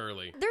brother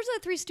Curly. There's a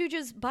Three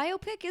Stooges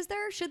biopic, is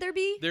there? Should there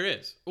be? There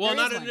is. Well, There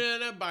not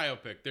is a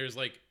biopic. There's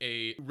like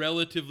a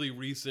relatively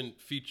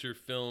recent feature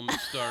film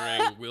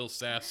starring Will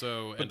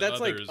Sasso and But that's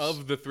others. like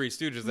of the Three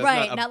Stooges. That's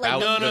Right, not not like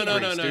about the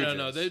the Three Three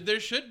No. Stooges. There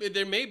should be.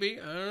 There may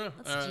be. I don't know.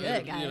 Let's do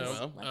it, guys. You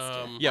know, Let's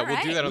do it. Yeah, All we'll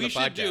do right. that on we the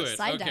should podcast. do it.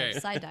 Side okay.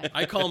 dive, side dive.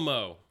 I call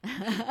Moe.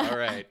 All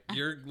right.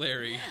 You're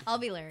Larry. I'll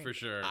be Larry. For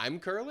sure. I'm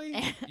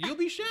Curly? You'll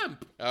be Shemp.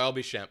 I'll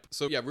be Shemp.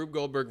 So yeah, Rube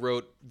Goldberg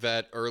wrote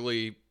that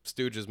early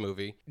Stooges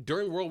movie.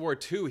 During World War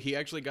II, he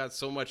actually got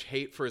so much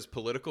hate for his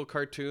political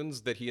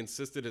cartoons that he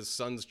insisted his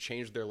sons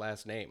change their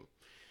last name.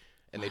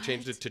 and they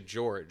changed it to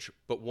George.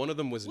 But one of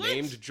them was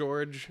named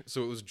George,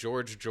 so it was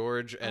George,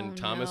 and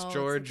Thomas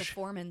George. It's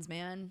like the Foremans,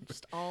 man.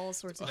 Just all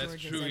sorts of That's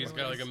Georges. true. He's got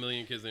everywhere. like a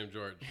million kids named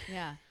George.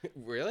 Yeah.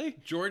 Really?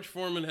 George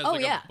Foreman has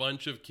Yeah. a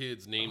bunch of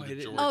kids named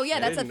George. Oh, yeah, I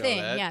that's a didn't know thing.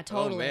 that. Yeah,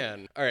 totally. Oh,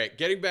 man. All right,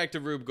 getting back to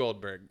Rube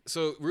Goldberg.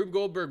 So Rube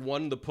Goldberg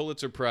won the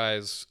Pulitzer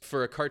Prize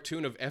for a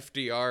cartoon of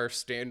FDR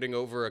standing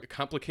over a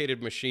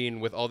complicated machine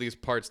with all these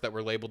parts that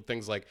were labeled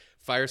things like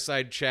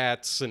Fireside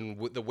Chats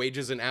and the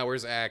Wages and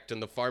Hours Act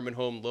and the Farm and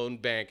Home Loan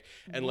Bank.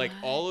 And like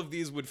all of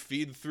these would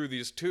feed through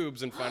these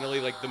tubes, and finally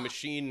like the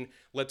machine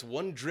lets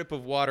one drip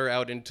of water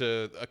out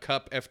into a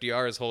cup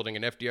FDR is holding,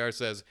 and FDR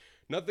says,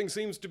 "Nothing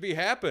seems to be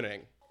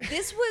happening."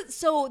 This was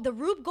so the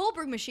Rube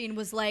Goldberg machine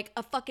was like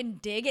a fucking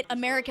dig at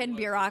American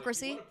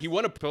bureaucracy. He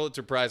won a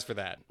Pulitzer Prize for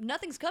that.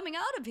 Nothing's coming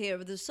out of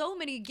here. There's so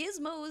many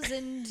gizmos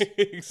and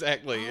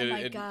Exactly. Oh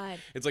my God.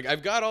 It's like,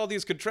 I've got all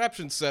these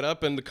contraptions set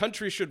up and the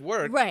country should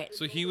work. right.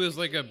 So he was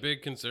like a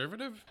big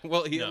conservative?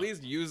 Well, he at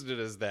least used it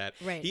as that.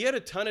 Right. He had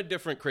a ton of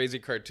different crazy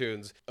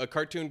cartoons. A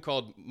cartoon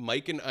called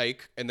Mike and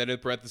Ike, and then in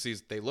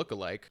parentheses, they look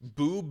alike.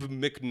 Boob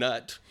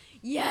McNutt.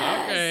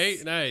 Yes. Okay,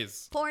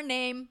 nice. Porn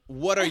name.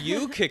 What are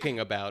you kicking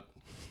about?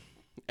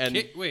 And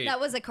Wait. That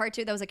was a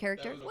cartoon. That was a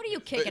character. What are you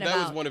kicking that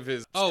about? was one of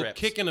his Oh, strips.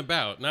 kicking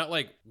about. Not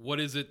like, what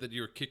is it that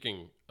you're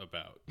kicking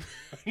about?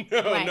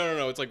 Right.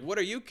 No. It's like, what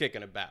are you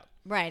kicking about?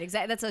 Right,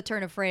 exactly. That's a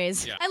turn of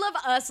phrase. Yeah. I love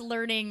us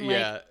learning like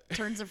Yeah.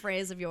 turns of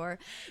phrase of your.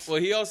 Well,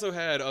 he also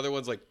had other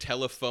ones like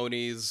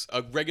Telephonies.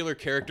 A regular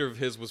character of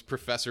his was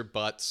Professor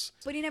Butts.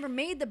 But he never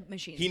made the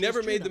machines. He just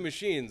never drew made the them.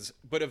 machines,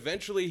 but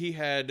eventually he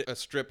had a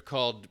strip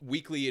called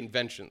Weekly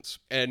Inventions.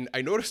 And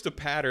I noticed a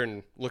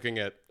pattern looking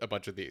at a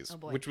bunch of these,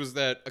 boy. which was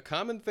that a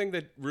common thing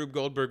that Rube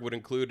Goldberg would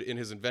include in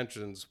his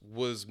inventions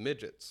was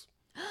midgets.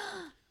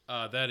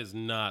 That is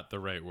not the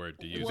right word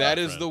to use. That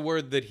my is friend. the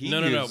word that he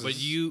No, uses. but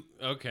you,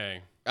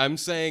 okay. I'm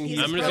saying he's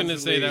He's I'm just going to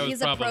say that was He's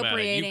problematic.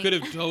 appropriating. You could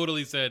have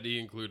totally said he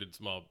included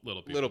small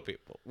little people. little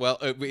people. Well,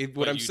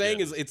 what I'm you saying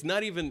did. is it's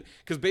not even,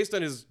 because based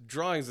on his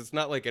drawings, it's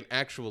not like an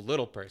actual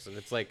little person.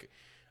 It's like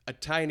a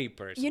tiny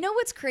person. You know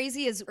what's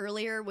crazy is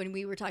earlier when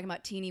we were talking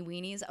about teeny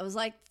weenies, I was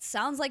like,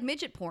 sounds like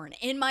midget porn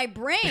in my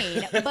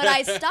brain, but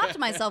I stopped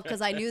myself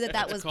because I knew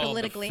that was called the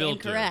politically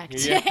filter. incorrect.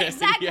 Yeah,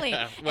 exactly.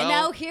 yeah. And Well,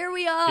 now here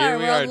we are. here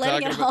we We're are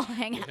letting talking it all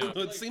hang out.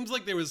 It seems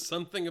like there was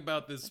something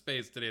about this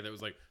space today that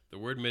was like, the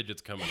word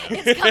midget's coming out.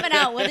 It's coming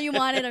out whether you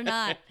want it or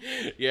not.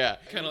 Yeah.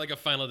 Kind of like a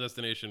Final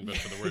Destination, but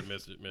for the word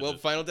midget. Well,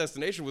 Final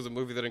Destination was a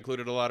movie that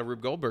included a lot of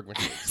Rube Goldberg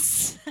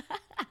machines.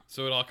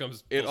 So it all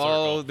comes It full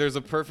all, circle. there's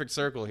a perfect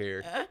circle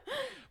here.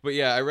 But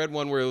yeah, I read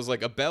one where it was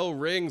like a bell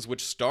rings,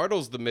 which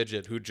startles the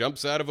midget, who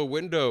jumps out of a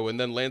window and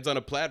then lands on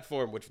a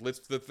platform, which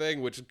lifts the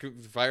thing, which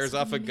fires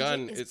off a Midget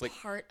gun. is It's like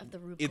part of the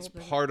Rube it's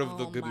Goldberg. part of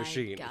the Oh good my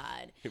machine.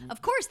 God.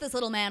 Of course, this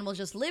little man will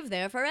just live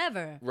there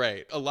forever.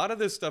 Right. A lot of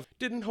this stuff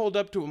didn't hold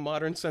up to a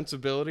modern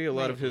sensibility. A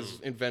lot of his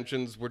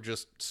inventions were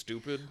just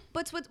stupid.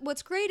 But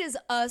what's great is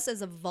us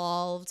as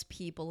evolved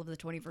people of the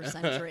 21st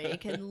century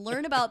can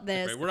learn about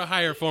this. Right, we're a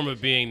higher form of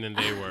being than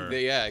they were.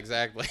 Yeah,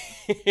 exactly.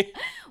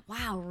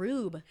 Wow,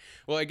 Rube.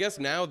 Well, I guess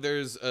now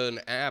there's an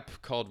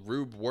app called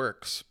Rube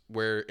Works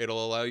where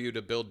it'll allow you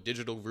to build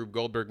digital Rube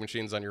Goldberg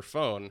machines on your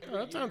phone. Oh,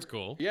 that sounds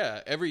cool.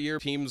 Yeah, every year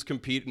teams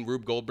compete in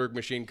Rube Goldberg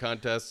machine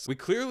contests. We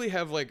clearly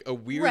have like a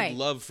weird Right.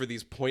 love for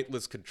these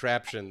pointless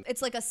contraptions.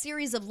 It's like a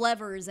series of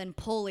levers and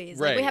pulleys.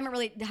 Right. Like we haven't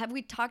really have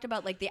we talked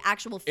about like the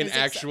actual physics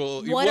actual-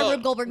 of what well, a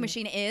Rube Goldberg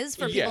machine is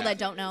for people yeah. that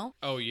don't know.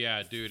 Uh, Oh, Oh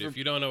yeah, dude. If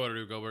you don't know what a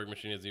Rube Goldberg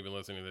machine is, even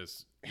listening to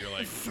this, you're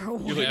like,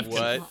 what? you have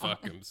What? to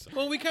fuck himself.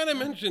 Well, we kind of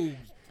mentioned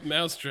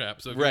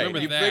Mousetrap, so if you Right. remember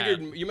You that.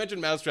 figured you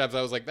mentioned mousetraps.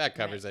 I was like, that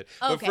covers it.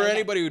 But Okay, for okay.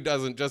 anybody who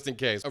doesn't, just in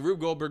case, a Rube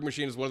Goldberg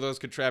machine is one of those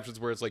contraptions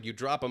where it's like you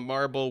drop a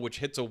marble, which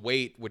hits a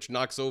weight, which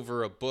knocks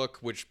over a book,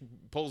 which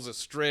pulls a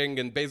string,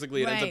 and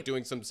basically it ends up Right.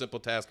 doing some simple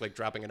task like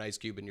dropping an ice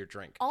cube in your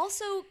drink.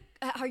 Also,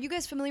 are you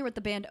guys familiar with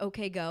the band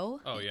OK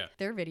Go? Oh yeah.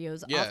 Their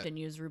videos Yeah. often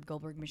use Rube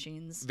Goldberg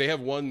machines. They have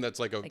one that's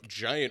like a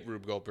giant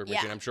Rube Goldberg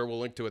machine. Yeah. I'm sure we'll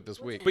link to it this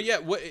week. But yeah,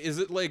 what is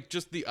it like?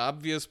 Just the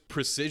obvious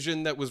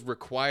precision that was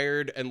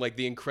required, and like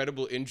the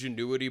incredible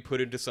ingenuity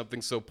put into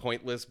something so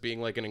pointless being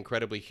like an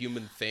incredibly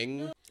human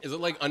thing? Is it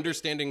like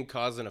understanding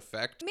cause and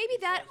effect? Maybe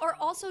that, or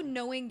also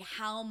knowing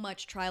how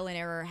much trial and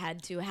error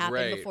had to happen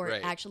Right, before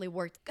right. it actually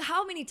worked.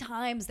 How many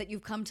times that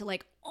you've come to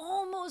like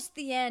almost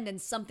the end and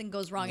something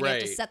goes wrong and you have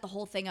to Right. set the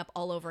whole thing up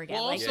all over again.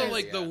 Well, Like, also, Yeah,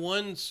 like yeah. the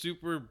one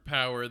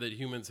superpower that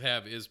humans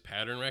have is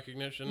pattern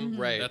recognition.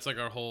 Right. That's like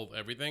our whole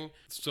everything.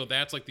 So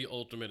that's like the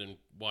ultimate in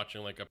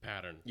watching like a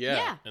pattern. Yeah.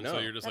 Yeah. And no. so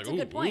you're just That's like, a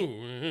good point.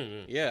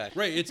 ooh. Yeah.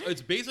 Right.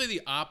 It's basically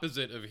the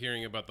opposite of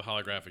hearing about the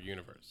holographic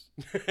universe.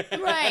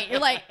 right. You're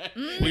like,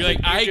 You're like,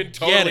 I could get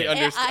totally it.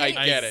 understand.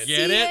 I get it. see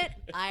Get it?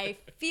 I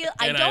feel.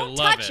 I And I don't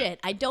love touch it. it.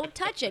 I don't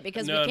touch it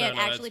because No, we can't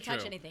no, actually that's touch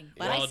true. anything.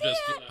 We're But I all see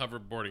just it.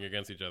 hoverboarding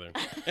against each other.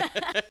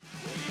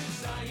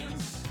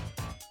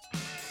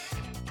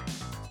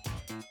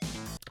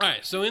 All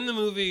right, so in the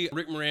movie,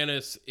 Rick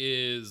Moranis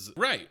is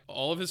right.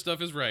 All of his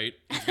stuff is right.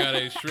 He's got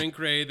a shrink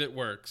ray that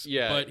works.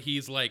 Yeah. But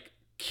he's like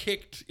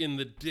kicked in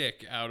the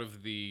dick out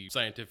of the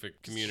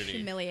scientific community.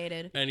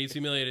 Humiliated. And he's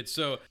humiliated.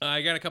 So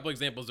I got a couple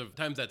examples of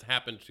times that's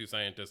happened to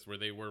scientists where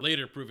they were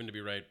later proven to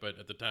be right, but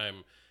at the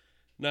time,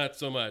 not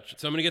so much.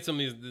 So I'm going to get some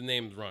of the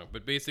names wrong.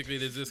 But basically,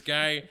 there's this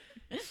guy,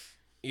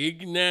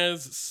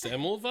 Ignaz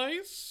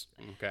Semmelweis.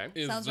 Okay.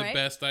 Is Sounds the right.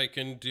 best I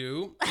can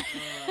do.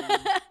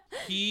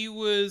 He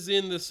was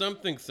in the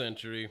something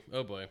century.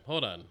 Oh boy,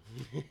 hold on.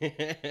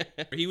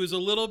 He was a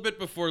little bit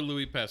before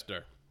Louis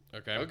Pasteur.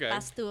 Okay.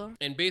 Pasteur.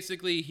 And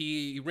basically,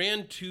 he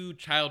ran 2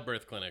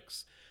 childbirth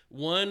clinics.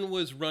 One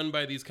was run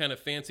by these kind of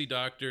fancy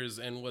doctors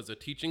and was a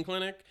teaching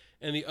clinic,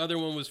 and the other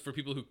one was for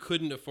people who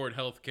couldn't afford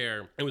health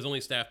care and was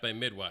only staffed by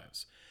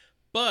midwives.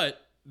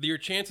 But your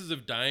chances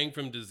of dying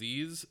from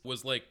disease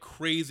was like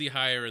crazy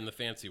higher in the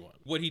fancy one.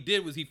 What he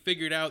did was he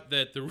figured out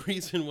that the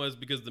reason was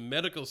because the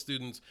medical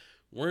students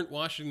weren't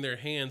washing their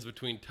hands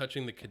between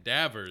touching the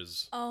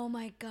cadavers Oh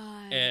my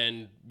God.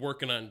 and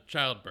working on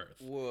childbirth.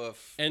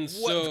 Woof. And What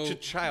so to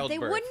childbirth?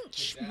 They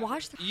wouldn't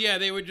wash the. yeah,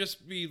 they would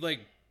just be like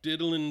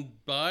diddling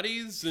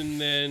bodies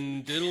and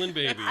then diddling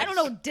babies. I don't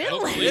know,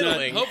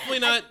 diddling. Hopefully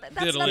not That's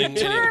not diddling. the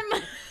term.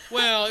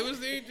 Well, it was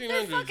the 1800s.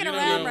 They're fucking You don't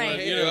around, know,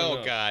 right? you don't Oh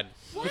know. God.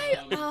 Why?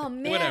 Oh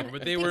man. Whatever,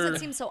 but they Things were- that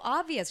seem so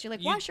obvious. You're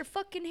like, wash your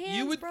fucking hands,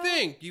 You would bro.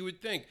 think.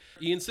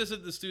 He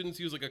insisted the students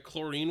use like a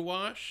chlorine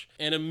wash,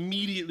 and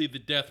immediately the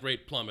death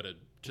rate plummeted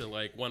to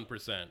like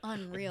 1%.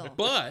 Unreal.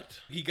 But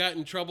he got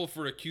in trouble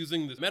for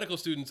accusing the medical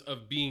students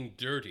of being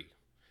dirty.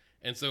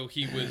 And so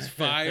he was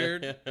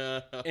fired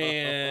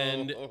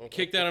and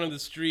kicked out onto the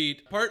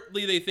street.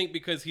 Partly they think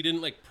because he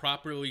didn't like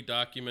properly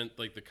document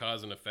like the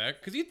cause and effect.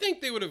 Because you'd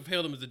think they would have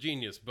hailed him as a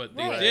genius, but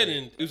they Right.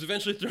 didn't. He was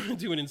eventually thrown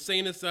into an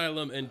insane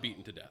asylum and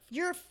beaten to death.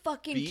 You're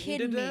fucking Beaten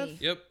kidding to me.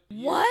 death? Yep.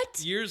 What?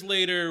 Years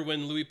later,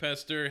 when Louis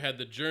Pasteur had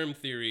the germ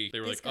theory,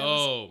 they were This like, guy was-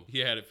 oh, he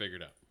had it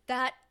figured out.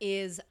 That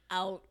is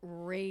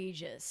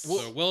outrageous.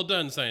 So well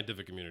done,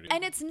 scientific community.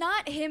 And it's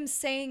not him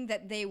saying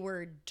that they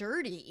were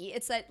dirty.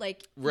 It's that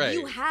like Right.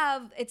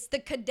 it's the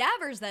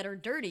cadavers that are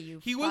dirty.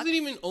 He wasn't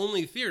even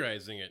only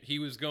theorizing it. He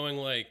was going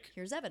like,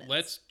 Here's evidence.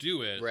 let's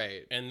do it.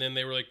 Right. And then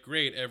they were like,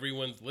 great,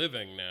 everyone's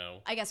living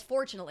now. I guess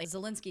fortunately,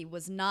 Zelensky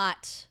was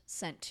not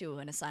sent to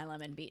an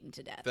asylum and beaten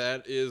to death.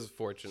 That is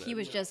fortunate. He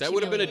was just That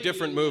would have been a humiliated.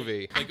 different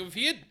movie. Like if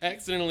he had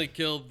accidentally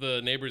killed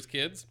the neighbor's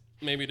kids,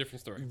 maybe a different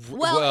story.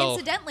 Well,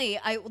 incidentally,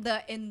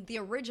 in the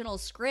original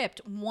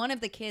script, one of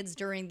the kids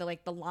during the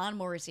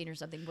lawnmower scene or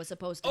something was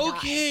supposed to die.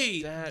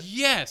 Okay.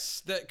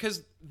 Yes.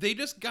 Because they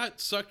just got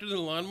sucked into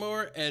the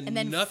lawnmower and And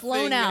then nothing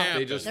flown out.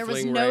 happened. They just There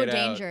was fling no right out.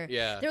 danger.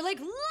 Yeah. They're like,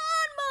 lawnmower!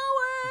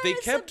 They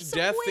kept some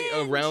death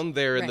wind." around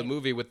there in the Right.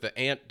 movie with the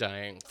ant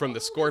dying from the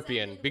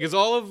scorpion because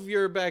all of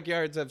your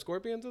backyards have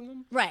scorpions in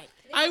them. Right.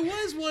 I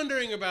was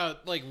wondering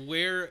about like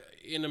where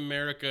in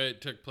America it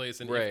took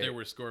place and Right. if there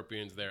were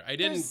scorpions there. I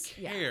didn't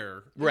Yeah.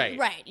 care. Right.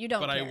 Right. You don't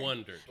But I care.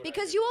 wondered.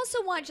 Because you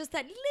also want just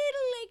that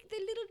the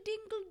little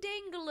dingle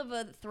dangle of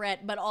a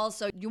threat, but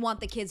also you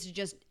want the kids to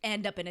just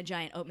end up in a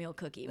giant oatmeal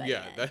cookie by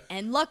Yeah, the end. that-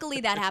 And luckily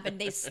that happened.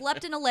 They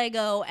slept in a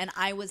Lego and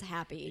I was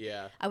happy.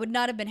 Yeah. I would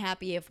not have been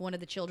happy if one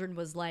of the children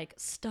was like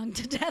stung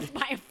to death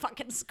by a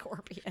fucking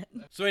scorpion.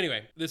 So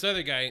anyway, this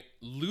other guy,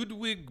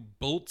 Ludwig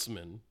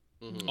Boltzmann,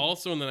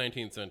 also in the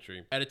 19th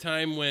century, at a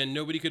time when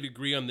nobody could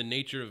agree on the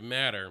nature of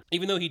matter,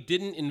 even though he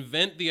didn't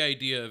invent the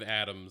idea of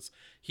atoms,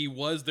 he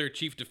was their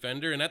chief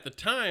defender. And at the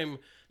time,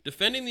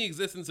 defending the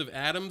existence of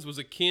atoms was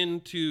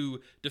akin to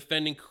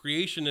defending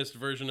creationist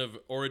version of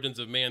origins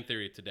of man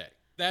theory today.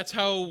 That's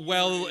how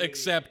well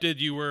accepted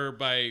you were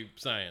by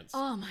science.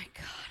 Oh my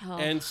God. Oh.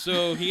 And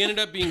so he ended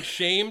up being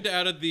shamed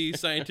out of the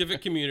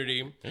scientific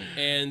community,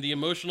 and the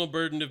emotional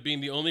burden of being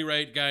the only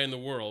right guy in the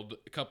world,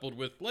 coupled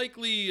with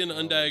likely an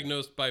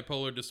undiagnosed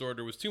bipolar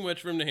disorder, was too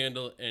much for him to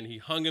handle, and he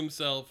hung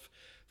himself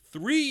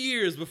 3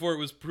 years before it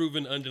was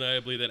proven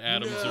undeniably that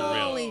atoms are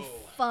real. Holy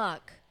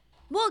fuck.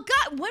 Well,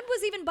 God, when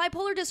was even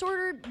bipolar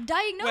disorder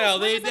diagnosed? Well,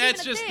 When was that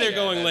that's even a just, thing? they're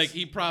going that's- like,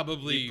 he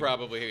probably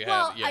Probably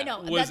Well, had. Yeah. I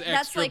know was that's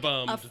extra like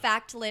bummed. a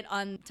factlet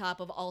on top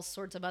of all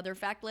sorts of other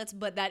factlets,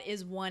 but that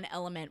is one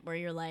element where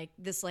you're like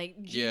this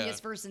like genius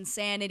Yeah. versus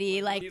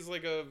insanity. Like, He's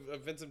like a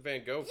Vincent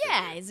Van Gogh.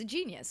 yeah, figure. he's a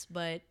genius,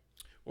 but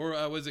Or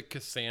was it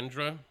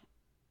Cassandra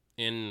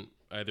in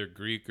either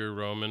Greek or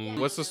Roman?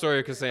 What's the story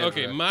of Cassandra?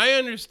 Okay, my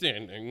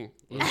understanding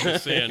of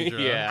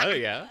Cassandra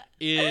yeah.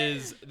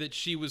 is that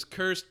she was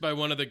cursed by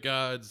one of the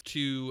gods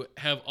to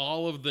have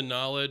all of the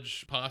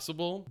knowledge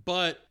possible,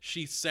 but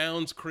she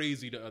sounds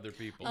crazy to other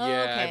people.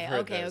 Yeah, okay, I've heard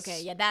okay, this.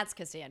 okay, yeah, that's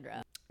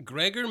Cassandra.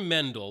 Gregor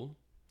Mendel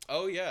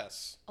Oh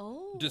yes.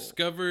 Oh,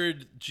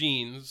 discovered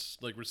genes,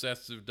 like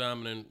recessive,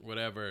 dominant,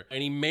 whatever,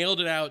 and he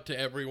mailed it out to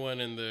everyone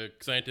in the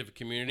scientific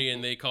community,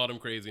 and they called him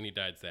crazy, and he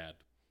died sad.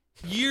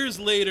 Years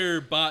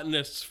later,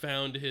 botanists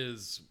found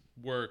his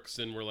works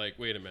and were like,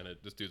 wait a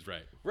minute, this dude's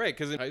right. Right,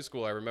 because in high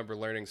school I remember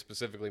learning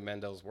specifically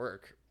Mendel's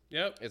work.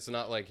 Yep. It's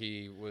not like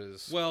he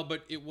was. Well,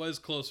 but it was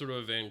closer to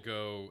a Van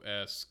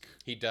Gogh-esque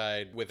He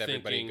died with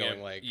everybody thinking going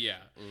of- like, yeah.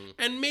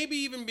 And maybe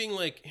even being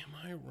like, am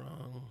I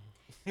wrong?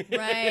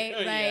 Right.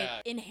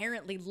 Yeah.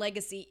 Inherently,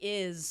 legacy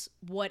is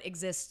what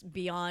exists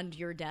beyond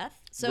your death.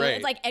 So Right.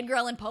 it's like Edgar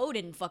Allan Poe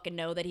didn't fucking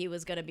know that he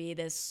was going to be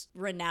this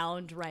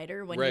renowned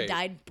writer when he Right.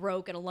 died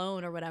broke and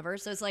alone or whatever.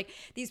 So it's like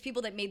these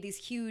people that made these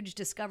huge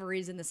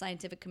discoveries in the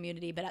scientific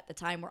community, but at the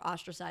time were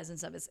ostracized and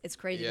stuff. It's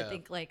crazy to Yeah.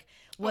 think like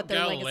what their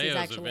legacies Galileo's a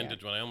actually are.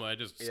 vintage one. I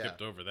just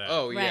skipped over that.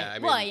 Oh, Right. yeah. I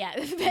mean, well,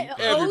 yeah.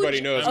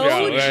 everybody knows OG.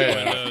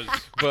 Galileo.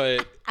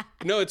 But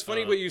no, it's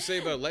funny what you say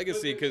about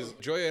legacy because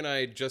Joya and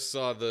I just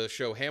saw the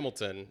show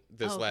Hamilton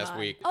this last God.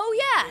 week. Oh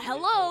yeah,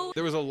 hello.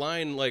 There was a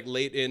line like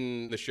late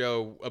in the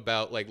show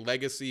about like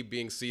legacy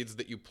being seeds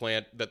that you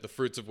plant that the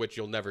fruits of which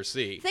you'll never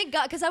see. Thank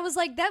God, because I was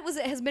like,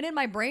 has been in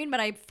my brain, but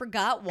I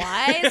forgot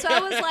why. So I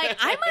was like,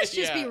 I must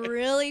just be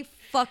really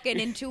fucking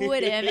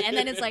intuitive. And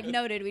then it's like,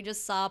 no, dude, we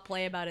just saw a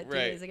play about it 2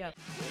 Right. days ago.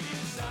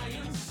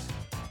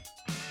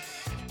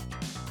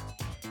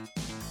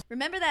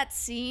 Remember that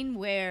scene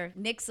where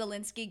Nick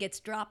Zelinsky gets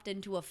dropped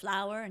into a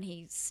flower and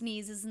he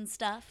sneezes and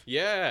stuff?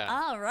 Yeah.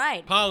 All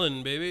right.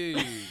 Pollen, baby.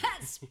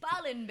 That's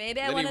pollen,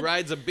 baby. Then he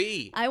rides a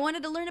bee. I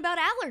wanted to learn about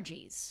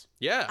allergies.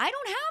 Yeah. I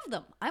don't have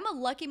them. I'm a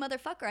lucky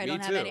motherfucker. I Me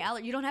don't have too. any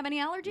allergies. You don't have any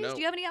allergies? No. Do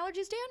you have any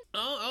allergies, Dan?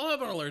 I'll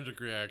have an allergic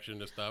reaction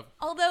to stuff.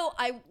 Although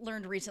I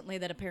learned recently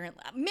that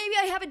apparently maybe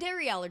I have a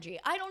dairy allergy.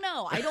 I don't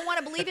know. I don't want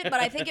to believe it, but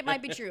I think it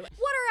might be true.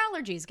 What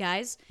are allergies,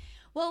 guys?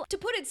 Well, to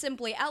put it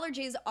simply,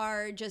 allergies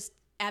are just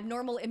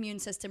abnormal immune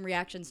system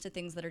reactions to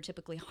things that are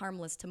typically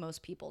harmless to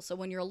most people. So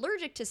when you're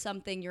allergic to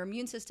something, your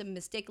immune system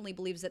mistakenly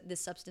believes that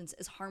this substance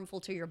is harmful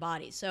to your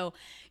body. So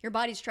your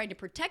body's trying to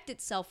protect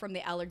itself from the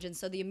allergen.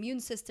 So the immune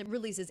system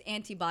releases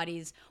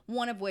antibodies,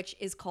 one of which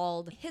is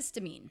called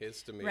histamine.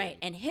 Histamine. Right.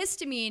 And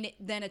histamine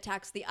then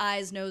attacks the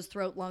eyes, nose,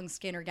 throat, lungs,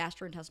 skin, or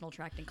gastrointestinal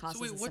tract and causes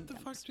So wait, the what the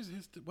symptoms. fuck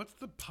is what's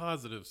the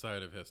positive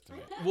side of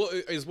histamine? Well,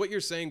 is what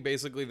you're saying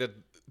basically that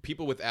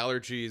people with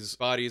allergies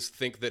bodies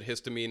think that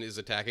histamine is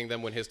attacking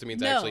them when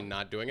histamine's actually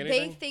not doing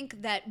anything? They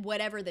think that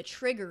whatever the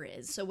trigger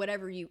is, so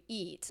whatever you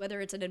eat,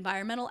 whether it's an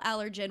environmental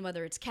allergen,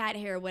 whether it's cat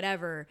hair,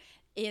 whatever,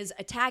 is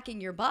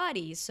attacking your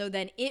body. So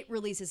then it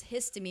releases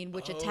histamine,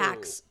 which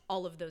attacks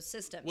all of those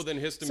systems. Well, then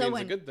histamine's So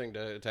a good thing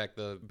to attack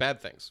the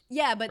bad things.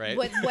 Yeah, but right?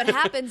 what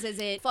happens is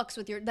it fucks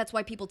with your. That's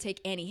why people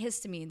take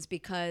antihistamines,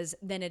 because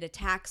then it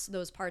attacks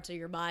those parts of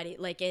your body.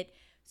 Like it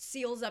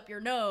seals up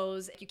your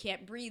nose. You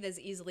can't breathe as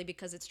easily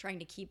because it's trying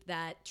to keep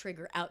that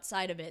trigger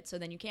outside of it. So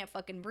then you can't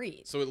fucking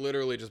breathe. So it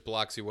literally just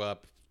blocks you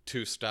up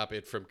to stop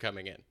it from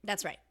coming in.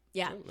 That's right.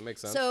 Yeah. That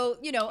makes sense. So,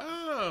 you know,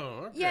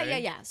 Oh,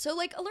 okay. yeah. So,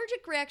 like,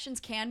 allergic reactions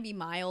can be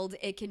mild.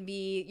 It can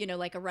be, you know,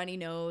 like a runny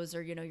nose,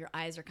 or, you know, your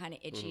eyes are kind of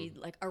itchy,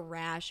 like a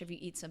rash if you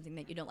eat something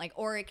that you don't like.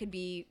 Or it could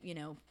be, you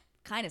know,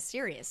 kind of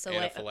serious. So,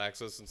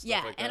 Anaphylaxis and stuff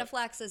yeah, like that.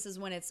 anaphylaxis is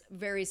when it's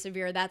very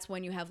severe. That's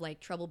when you have like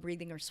trouble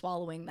breathing or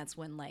swallowing. That's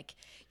when like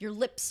your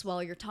lips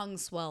swell, your tongue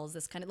swells.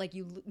 This kind of like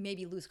you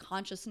maybe lose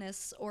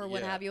consciousness or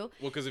what have you.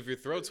 Well, because if your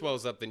throat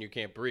swells up, then you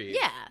can't breathe.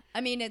 Yeah, I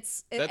mean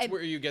That's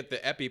where you get the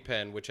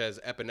EpiPen, which has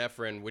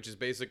epinephrine, which is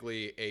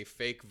basically a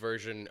fake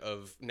version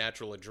of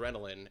natural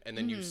adrenaline. And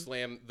then you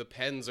slam. The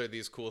pens are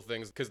these cool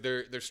things because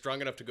they're strong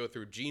enough to go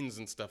through jeans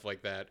and stuff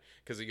like that.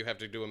 Because you have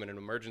to do them in an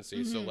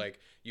emergency. So like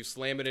you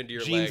slam it into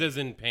your Jeans leg. as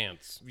in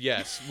pants.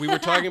 Yes, we were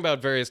talking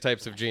about various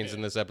types of jeans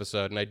in this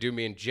episode, and I do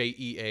mean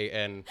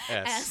JEANS.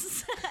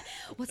 S.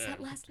 What's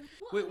that last letter?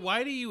 Wait,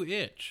 why do you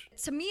itch?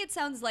 To me, it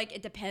sounds like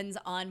it depends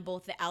on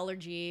both the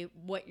allergy,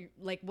 what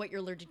you're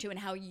allergic to, and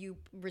how you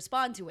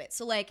respond to it.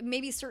 So, like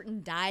maybe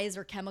certain dyes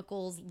or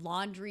chemicals,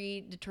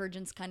 laundry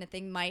detergents, kind of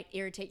thing, might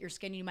irritate your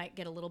skin. You might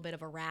get a little bit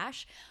of a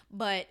rash,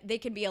 but they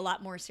can be a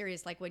lot more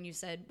serious. Like when you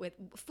said with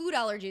food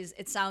allergies,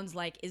 it sounds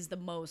like is the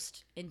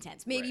most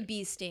intense. Maybe Right.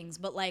 bee stings,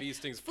 but like Bee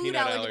stings, food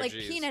peanut allergy, like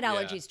allergies, peanut yeah.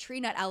 allergies, tree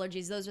nut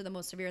allergies, those are the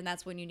most severe, and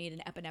that's when you need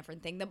an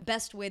epinephrine thing. The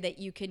best way that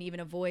you can even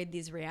avoid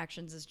these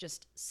reactions is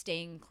just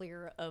staying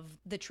clear of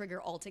the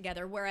trigger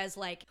altogether. Whereas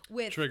like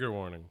with Trigger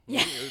warning.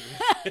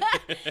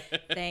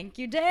 Thank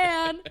you,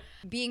 Dan.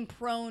 Being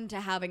prone to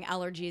having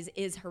allergies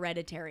is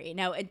hereditary.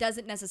 Now, it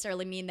doesn't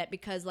necessarily mean that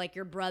because like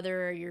your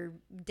brother or your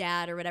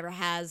dad or whatever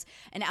has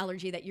an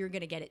allergy that you're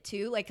going to get it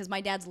too. Like, because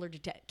my dad's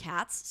allergic to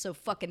cats, so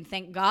fucking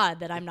thank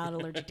God that I'm not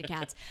allergic to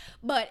cats.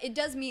 But it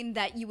does mean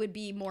that you would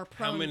be more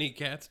prone. How many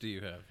cats do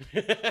you have?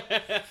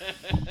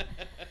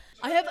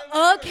 I have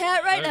a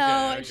cat right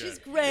now, and okay. she's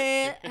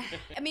great.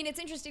 I mean,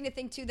 it's interesting to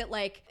think, too, that,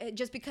 like,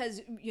 just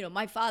because, you know,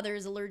 my father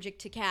is allergic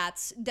to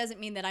cats doesn't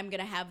mean that I'm going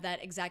to have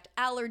that exact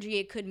allergy.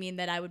 It could mean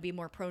that I would be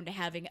more prone to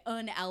having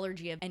an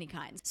allergy of any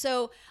kind.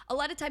 So a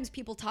lot of times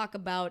people talk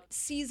about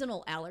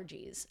seasonal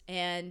allergies,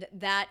 and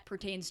that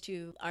pertains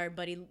to our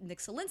buddy Nick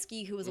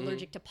Zelinsky, who was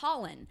allergic to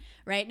pollen,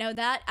 right? Now,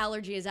 that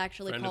allergy is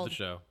actually Friend called... of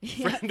the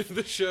show. Friend of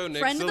the show, Nick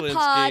Friend Zelinsky. of the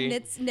pod,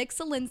 Nick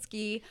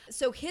Zelinsky.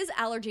 So his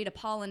allergy to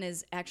pollen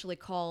is actually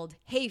called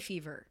hay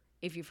fever,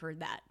 if you've heard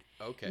that.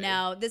 Okay.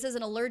 Now, this is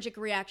an allergic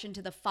reaction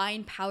to the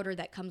fine powder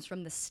that comes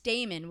from the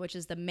stamen, which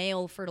is the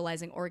male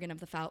fertilizing organ of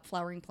the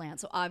flowering plant.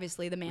 So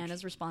obviously the man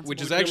is responsible.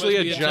 Which is for actually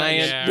must a be a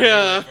giant.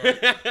 giant-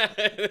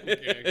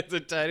 It's a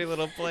tiny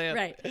little plant.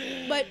 Right.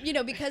 But, you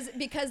know, because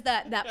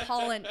that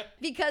pollen,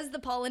 because the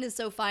pollen is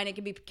so fine, it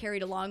can be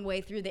carried a long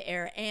way through the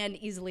air and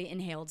easily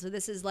inhaled. So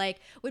this is like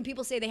when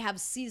people say they have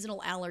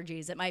seasonal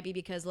allergies, it might be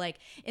because like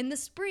in the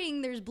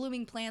spring, there's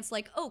blooming plants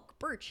like oak,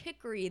 birch,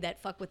 hickory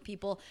that fuck with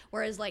people.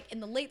 Whereas like in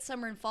the late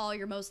summer and fall,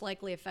 you're most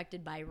likely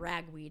affected by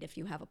ragweed if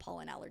you have a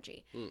pollen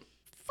allergy.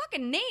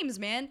 Fucking names,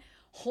 man.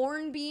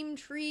 Hornbeam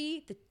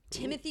tree, the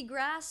Timothy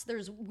grass.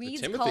 There's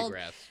weeds Timothy called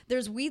grass.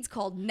 There's weeds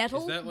called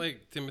nettle. Is that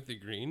like Timothy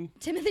Green?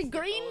 Timothy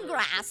green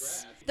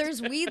grass.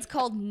 There's weeds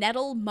called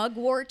nettle,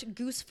 mugwort,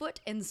 goosefoot,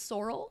 and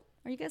sorrel.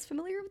 Are you guys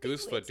familiar with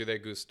these Goosefoot, weeds? do they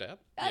goose step?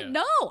 Yeah.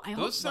 No, I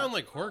hope Those sound not.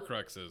 like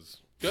Horcruxes.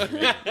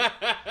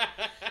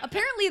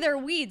 Apparently they're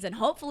weeds, and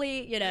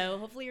hopefully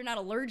you're not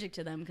allergic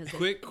to them because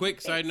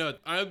Quick side note.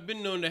 I've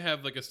been known to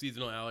have like a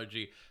seasonal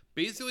allergy.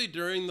 Basically,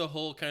 during the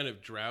whole kind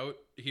of drought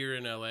here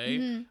in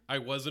LA, I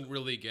wasn't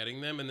really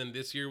getting them, and then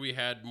this year we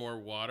had more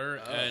water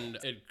and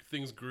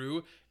things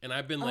grew, and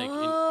I've been like,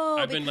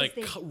 I've been like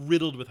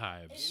riddled with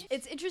hives.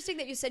 It's interesting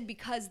that you said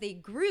because they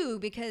grew,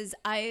 because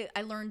I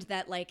learned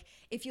that like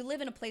if you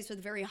live in a place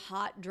with very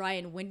hot, dry,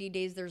 and windy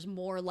days, there's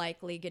more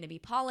likely going to be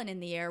pollen in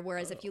the air.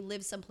 Whereas if you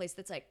live someplace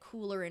that's like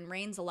cooler and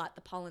rains a lot,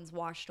 the pollen's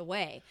washed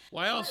away.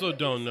 Well, I also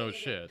don't know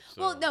shit.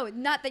 So. Well, no,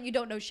 not that you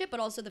don't know shit, but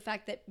also the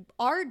fact that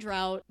our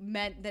drought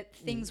meant that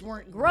things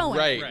weren't growing.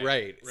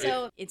 Right.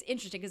 So it's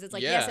interesting because it's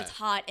like, yes, it's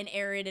hot and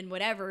arid and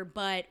whatever,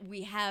 but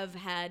we have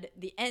had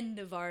the end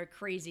of our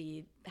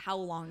crazy, how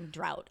long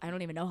drought? I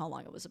don't even know how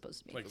long it was supposed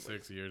to be. Like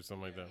 6 years,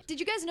 something like that. Did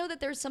you guys know that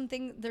there's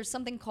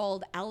something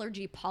called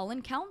allergy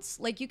pollen counts?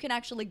 Like you can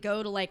actually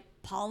go to like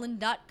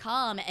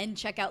pollen.com and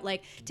check out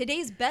like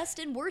today's best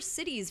and worst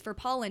cities for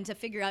pollen to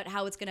figure out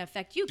how it's going to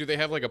affect you. Do they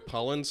have like a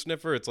pollen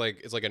sniffer? It's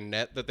like a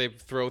net that they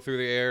throw through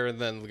the air and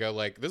then go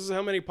like, this is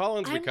how many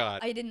pollens we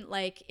caught. I didn't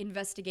like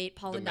investigate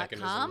pollen.com.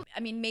 mechanism. I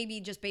mean, maybe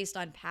just based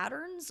on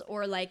patterns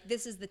or like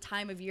this is the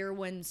time of year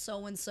when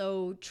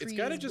so-and-so trees It's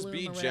got to just bloom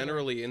be or whatever.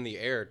 generally in the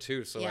air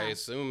too. So I Yeah.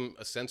 assume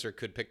a sensor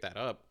could pick that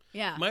up.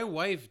 Yeah. My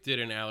wife did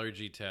an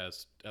allergy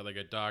test at like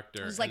a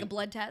doctor. It was like a and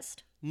blood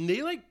test.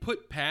 They like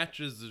put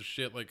patches of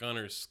shit like on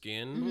her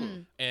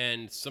skin,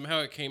 and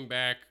somehow it came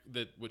back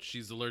that what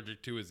she's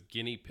allergic to is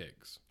guinea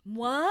pigs.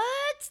 What?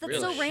 That's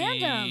so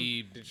random.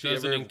 She Did she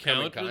doesn't ever come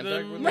in encounter contact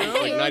them. with Right.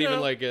 them? Like not even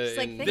No. like Just,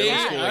 like, in think middle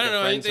about school, it. like I don't know.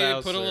 a I think friend's they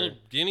house put a or- little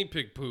guinea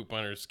pig poop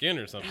on her skin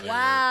or something.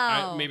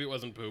 Wow. Maybe it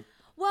wasn't poop.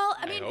 Well,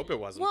 I mean, hope it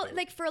wasn't Well, poop.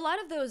 like for a lot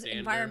of those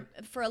Dander.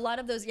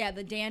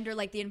 the dander,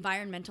 like the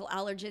environmental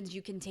allergens,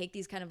 you can take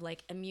these kind of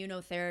like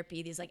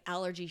immunotherapy, these like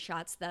allergy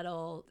shots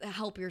that'll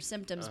help your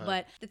symptoms.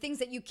 But the things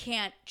that you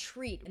can't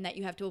treat and that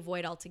you have to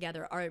avoid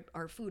altogether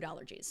are food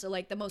allergies. So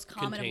like the most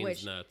common Contains of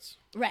which, nuts.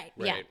 right,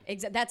 yeah, Right.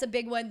 exactly. That's a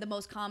big one. The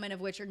most common of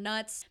which are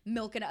nuts,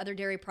 milk, and other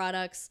dairy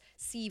products.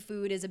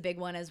 Seafood is a big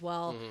one as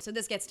well. So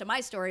this gets to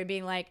my story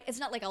being like, it's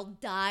not like I'll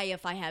die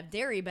if I have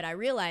dairy, but I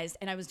realized,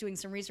 and I was doing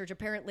some research.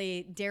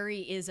 Apparently,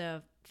 dairy is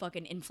a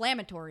fucking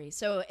inflammatory.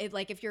 So it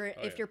like if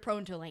you're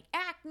prone to like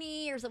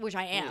acne or something, which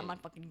I am, I'm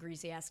fucking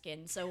greasy ass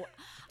skin. So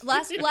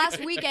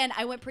last weekend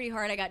I went pretty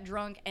hard. I got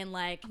drunk and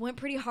like went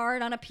pretty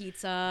hard on a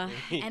pizza.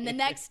 And the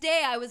next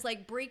day I was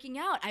like breaking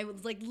out. I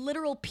was like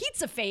literal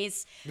pizza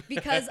face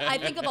because I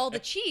think of all the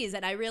cheese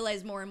and I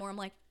realized more and more I'm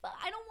like,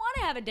 I don't want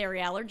to have a dairy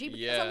allergy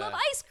because I Yeah. love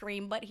ice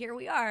cream, but here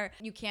we are.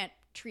 You can't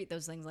treat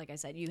those things like I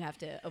said. You have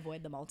to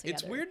avoid them altogether.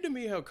 It's weird to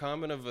me how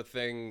common of a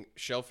thing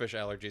shellfish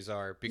allergies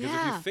are because if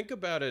Yeah. you think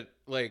about it,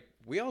 like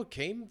we all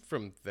came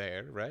from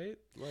there, right?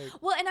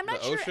 Like Well, and I'm not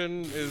the sure.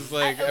 ocean is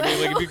like I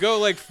mean like if you go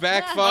like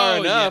back far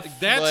enough,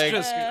 that's like,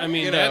 just. I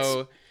mean, you that's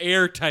know,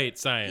 airtight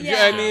science.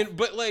 yeah. I Yeah. mean,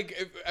 but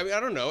like I mean I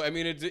don't know. I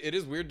mean it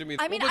is weird to me.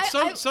 I mean, But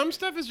I- some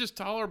stuff is just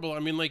tolerable. I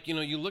mean, like, you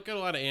know, you look at a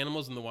lot of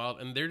animals in the wild,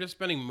 and they're just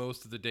spending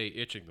most of the day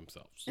itching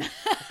themselves,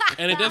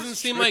 and it doesn't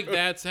seem like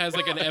that has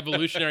like an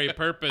evolutionary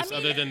purpose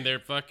other than they're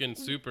fucking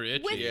super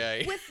itchy. With,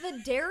 Yeah. with the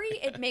dairy,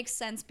 it makes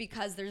sense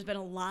because there's been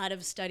a lot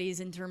of studies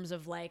in terms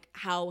of like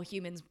how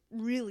humans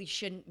really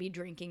shouldn't be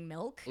drinking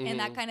milk and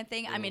that kind of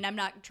thing. I mean, I'm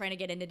not trying to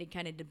get into any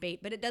kind of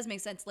debate, but it does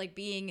make sense. Like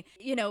being,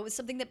 you know,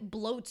 something that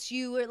bloats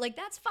you or like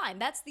that's fine.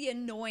 That's the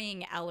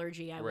annoying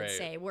allergy, I would Right.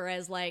 say.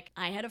 Whereas like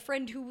I had a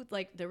friend who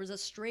like there was a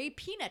stray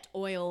peanut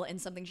oil and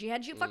something she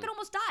had. She fucking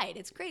almost died.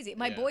 It's crazy.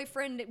 My Yeah.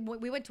 boyfriend,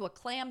 we went to a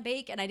clam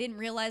bake and I didn't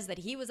realize that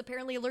he was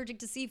apparently allergic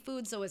to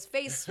seafood, so his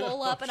face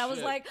swole up and I was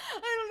shit. like, I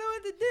don't know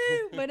what to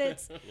do. But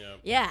it's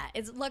yeah,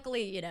 it's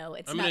luckily, you know,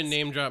 it's I'm not gonna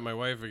name drop my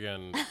wife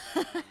again,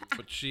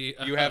 but she.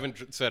 You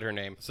haven't said her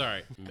name.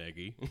 Sorry,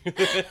 Maggie.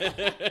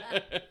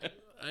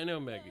 I know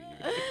Maggie,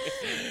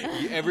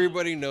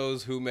 Everybody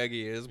knows who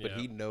Maggie is, but Yeah.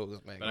 he knows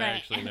Maggie. but I Right.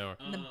 actually know her.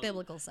 in the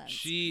biblical sense.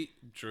 She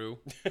Drew.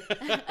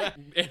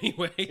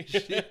 Anyway,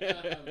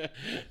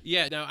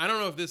 yeah. Now I don't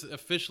know if this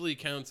officially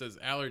counts as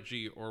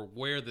allergy or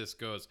where this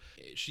goes.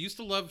 She used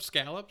to love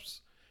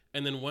scallops,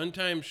 And then one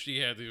time she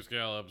had these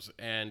scallops,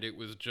 and it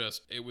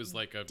was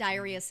like a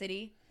Diarrhea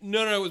City.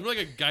 No, it was more like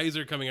a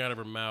geyser coming out of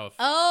her mouth.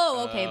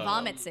 Oh, okay,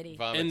 Vomit City.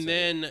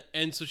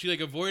 And so she like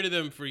avoided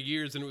them for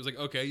years, and it was like,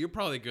 okay, you're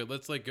probably good.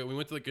 Let's like go. We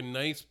went to like a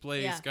nice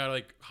place, got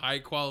like high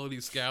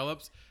quality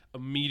scallops.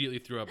 Immediately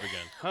threw up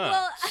again.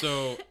 Well,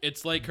 So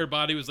it's like her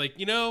body was like,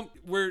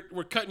 we're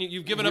cutting you.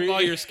 You've given up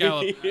all your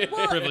scallop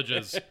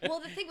privileges. well,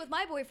 the thing with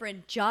my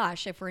boyfriend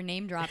Josh, if we're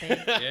name dropping,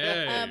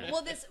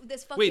 well,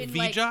 this fucking Wait, the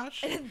like,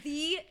 Josh?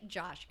 the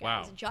Josh,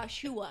 guys, Wow.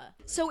 Joshua.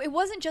 So it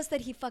wasn't just that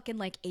he fucking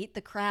like ate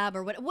the crab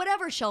or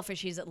whatever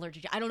shellfish he's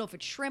allergic to. I don't know if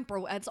it's shrimp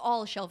or it's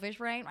all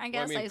shellfish, right? I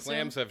guess. Well, I mean, assume.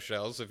 clams have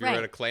shells. If you Right. were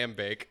at a clam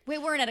bake, We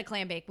weren't at a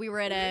clam bake. We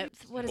were at a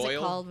what is it Boil?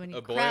 called when you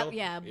A crab? boil?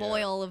 Yeah, Yeah.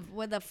 boil of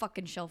with the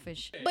fucking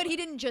shellfish. But he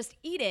didn't just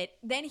eat it.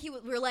 Then we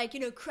were like,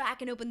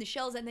 cracking open the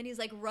shells, and then he's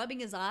like rubbing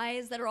his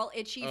eyes that are all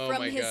itchy Oh from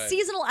my his God.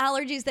 seasonal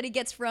allergies that he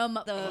gets from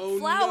the Oh,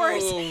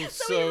 flowers. no.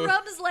 So So he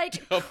rubs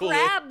like double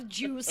crab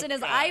juice in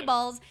his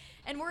eyeballs.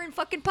 And we're in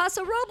fucking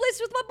Paso Robles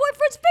with my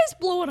boyfriend's face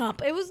blowing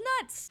up. It was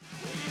nuts.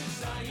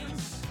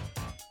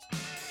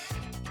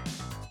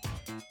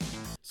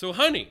 So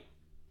honey,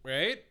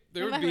 right?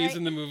 There Am were I bees right?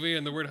 in the movie,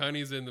 and the word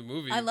honey's in the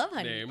movie. I love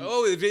honey. Name.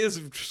 oh, it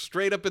is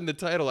straight up in the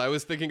title. I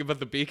was thinking about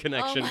the bee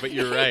connection, Oh but my-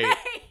 you're right.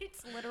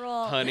 It's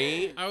literal.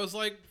 Honey. I was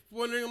like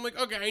wondering. I'm like,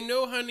 okay, I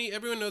know honey.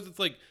 Everyone knows it's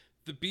like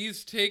the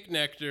bees take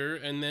nectar,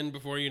 and then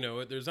before you know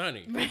it, there's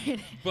honey. Right. They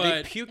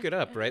But puke it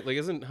up, right? Like,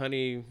 isn't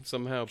honey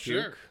somehow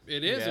puke? sure,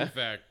 it is Yeah. in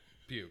fact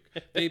puke.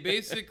 They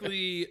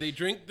basically they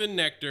drink the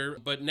nectar,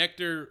 but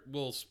nectar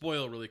will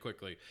spoil really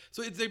quickly.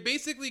 So they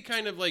basically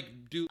kind of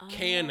like do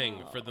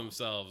canning for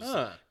themselves,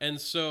 Huh. and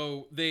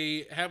so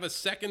they have a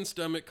second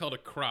stomach called a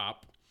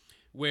crop,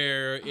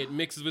 where it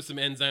mixes with some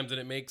enzymes and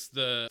it makes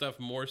the stuff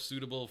more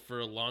suitable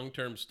for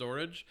long-term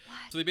storage.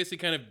 So they basically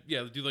kind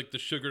of do like the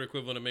sugar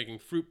equivalent of making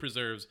fruit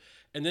preserves,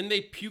 and then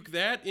they puke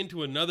that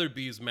into another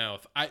bee's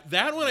mouth.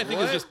 That one I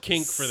think is just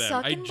kink for them.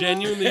 Suck I and blow?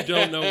 genuinely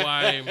don't know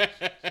why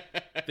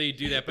they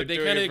do that, but they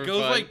They're kind doing of it it for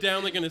goes fun. like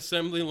down like an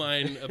assembly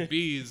line of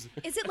bees.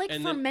 Is it like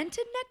And then-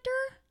 fermented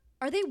nectar?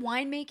 Are they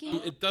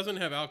winemaking? It doesn't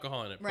have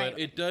alcohol in it, Right. but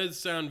it does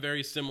sound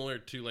very similar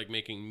to like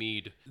making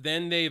mead.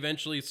 Then they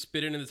eventually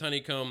spit it into this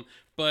honeycomb,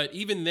 but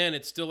even then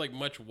it's still like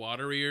much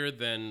waterier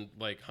than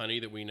like honey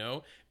that we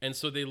know. And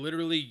so they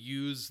literally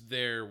use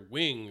their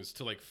wings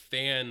to like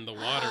fan the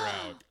water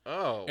out.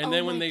 Oh. And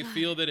then Oh when my they God.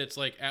 feel that it's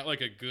like at like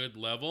a good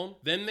level,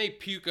 then they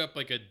puke up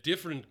like a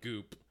different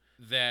goop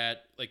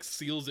that like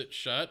seals it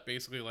shut,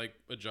 basically like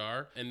a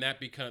jar, and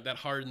that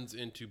hardens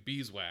into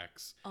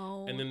beeswax.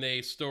 Oh. And then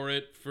they store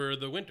it for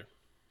the winter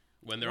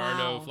when there are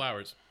no Wow.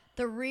 flowers.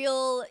 The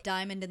real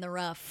diamond in the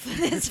rough.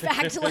 This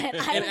factlet.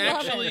 I And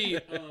love actually,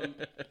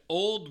 it.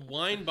 old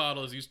wine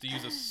bottles used to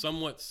use a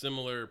somewhat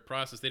similar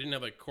process. They didn't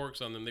have like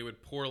corks on them. They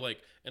would pour like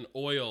an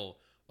oil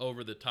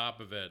over the top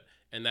of it,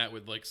 and that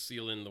would like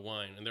seal in the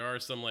wine. And there are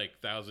some like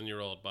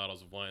 1,000-year-old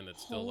bottles of wine that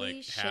still Holy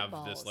like have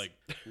this shitballs. like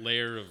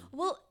layer of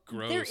Well,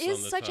 gross there on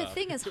is the such a top.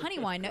 thing as honey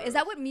wine. Now, is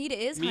that what mead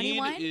is? Honey Mead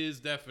wine? is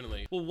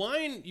definitely. Well,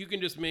 wine you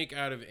can just make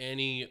out of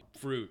any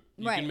fruit.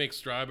 You Right. can make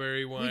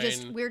strawberry wine.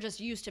 We're just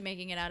used to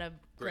making it out of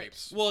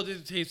grapes. Well,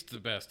 it tastes the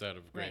best out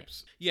of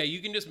grapes. Yeah,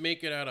 you can just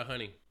make it out of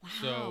honey.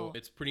 So Wow.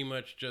 it's pretty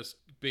much just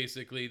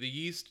basically the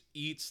yeast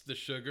eats the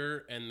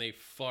sugar and they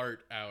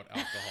fart out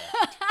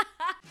alcohol.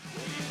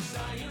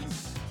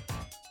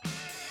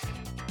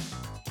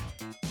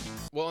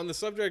 Well, on the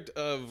subject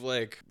of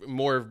like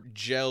more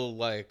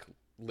gel-like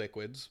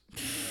liquids,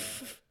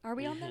 Are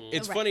we on that?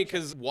 it's Oh, right. funny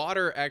because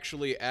water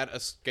actually at a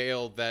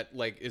scale that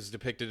like is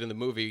depicted in the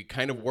movie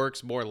kind of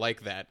works more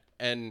like that.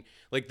 And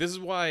like this is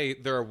why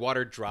there are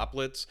water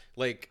droplets.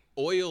 Like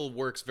oil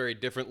works very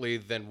differently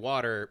than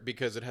water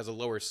because it has a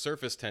lower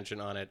surface tension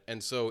on it.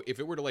 And so if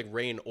it were to like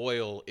rain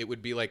oil, it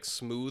would be like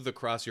smooth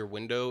across your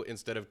window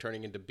instead of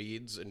turning into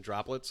beads and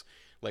droplets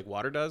like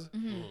water does.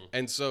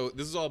 And so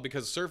this is all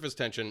because surface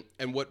tension.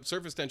 And what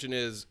surface tension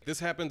is, this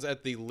happens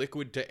at the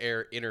liquid to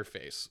air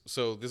interface.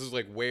 So this is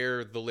like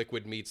where the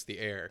liquid meets the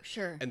air.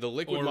 Sure. And the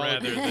liquid or rather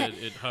molecule that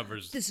it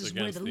hovers This is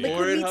where against the the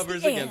liquid or it meets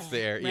hovers the air. against the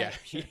air. Right, Yeah.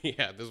 sure.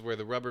 Yeah, this is where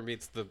the rubber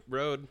meets the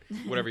road,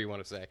 whatever you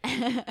want to say.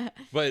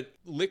 But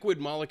liquid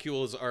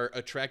molecules are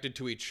attracted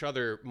to each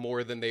other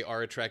more than they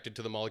are attracted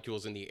to the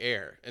molecules in the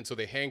air. And so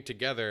they hang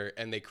together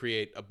and they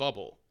create a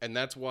bubble. And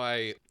that's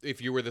why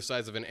if you were the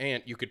size of an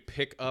ant, you could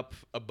pick up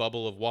a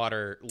bubble of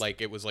water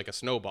like it was like a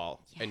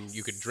snowball and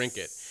you could drink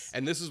it.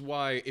 And this is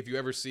why if you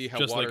ever see how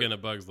just water like in A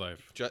Bug's Life.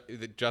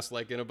 just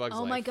like in A Bug's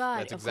Life. Oh my God,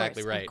 That's of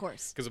exactly course, of right.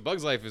 course. Because A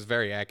Bug's Life is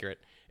very accurate.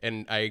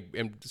 And I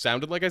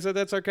sounded like I said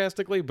that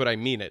sarcastically, but I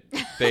mean it.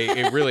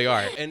 They really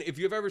are. And if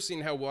you've ever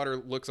seen how water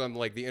looks on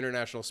like the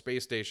International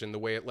Space Station, the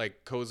way it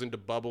like goes into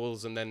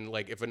bubbles, and then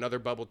like if another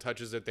bubble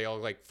touches it, they all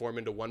like form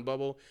into one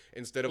bubble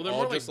instead of Well, they're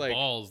all more just like like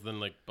balls than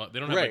like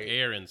they don't have Right. like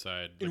air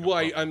inside. Like a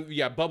well, bubble.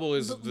 yeah, bubble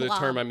is the Blob,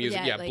 term I'm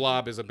using. yeah, Yeah, like-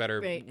 blob is a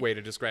better right. way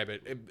to describe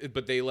it.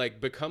 But they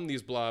like become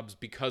these blobs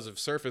because of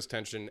surface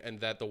tension, and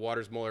that the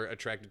water's more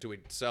attracted to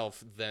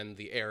itself than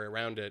the air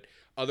around it.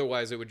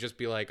 Otherwise, it would just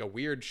be like a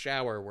weird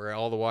shower where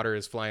all the water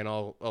is flying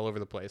all over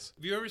the place.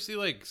 Have you ever see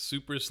like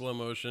super slow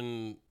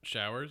motion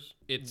showers?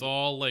 It's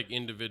all like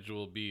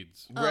individual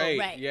beads. Oh,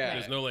 right, yeah.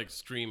 There's no like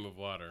stream of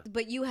water.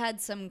 But you had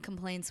some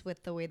complaints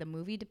with the way the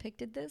movie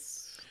depicted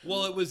this?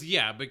 Well, it was,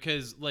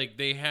 because like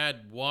they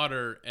had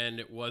water and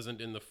it wasn't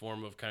in the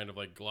form of kind of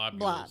like globules.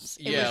 Blobs.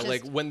 It Yeah, was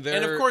like just- when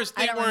they're... And of course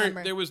I they don't weren't,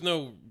 remember. there was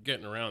no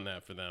getting around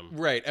that for them.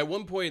 Right. At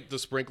one point, the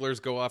sprinklers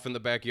go off in the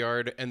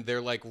backyard, and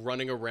they're like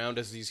running around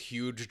as these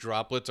huge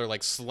droplets are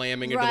like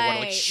slamming into the water,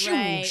 like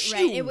shoo, shoo.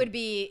 Right. It would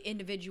be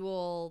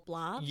individual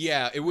blobs.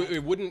 Yeah, it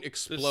wouldn't The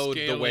explode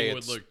the scaling way would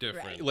it's look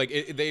different. like.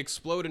 They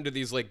explode into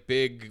these like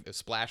big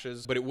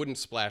splashes, but it wouldn't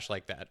splash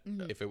like that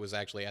Mm-hmm. if it was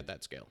actually at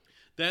that scale.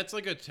 That's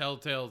like a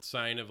telltale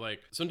sign of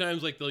like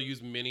sometimes like they'll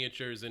use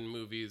miniatures in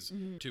movies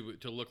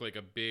to look like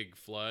a big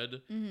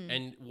flood,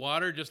 and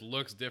water just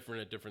looks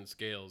different at different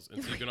scales,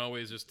 and so you can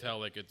always just tell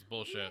like it's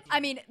bullshit. I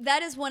mean,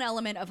 that is one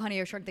element of Honey,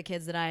 I Shrunk the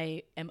Kids that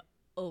I am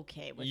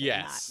okay with.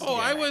 Yes. It not. Oh,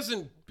 I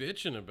wasn't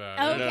bitching about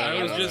it. Okay,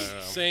 I was no,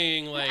 just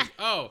saying like,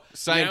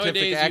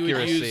 Scientific nowadays you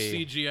would use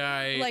accuracy.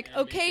 CGI. Like,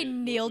 okay,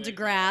 Neil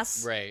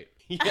deGrasse. Right.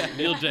 Yeah.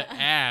 Neil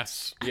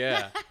ass.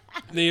 Yeah.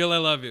 Neil, I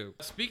love you.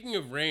 Speaking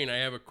of rain, I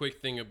have a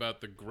quick thing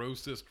about the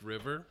grossest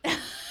river.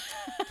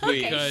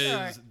 Please.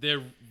 Because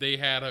they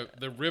had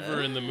the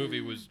river in the movie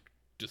was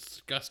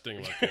disgusting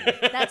looking.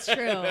 That's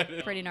true.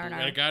 Pretty And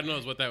nar. God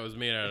knows what that was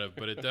made out of,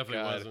 but it definitely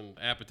God. wasn't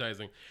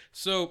appetizing.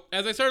 So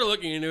as I started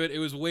looking into it, it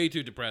was way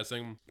too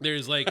depressing.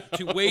 There's like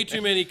way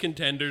too many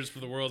contenders for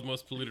the world's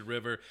most polluted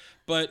river.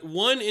 But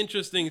one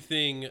interesting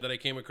thing that I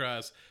came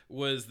across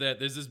was that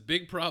there's this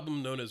big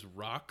problem known as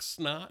rock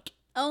snot.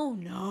 Oh,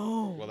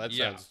 no. Well, that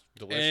Yeah. sounds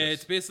delicious.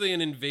 It's basically an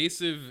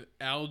invasive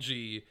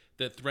algae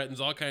that threatens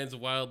all kinds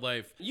of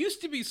wildlife. It used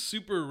to be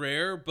super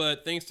rare,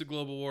 but thanks to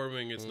global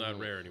warming, it's not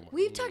rare anymore.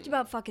 We've talked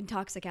about fucking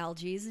toxic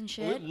algae and Well,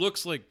 shit. it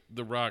looks like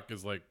the rock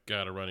is like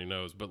got a runny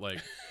nose, but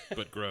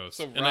but gross.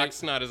 So And I rock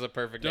snot is a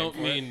perfect name don't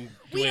for it. mean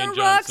We Dwayne are rock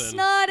Johnson.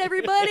 snot,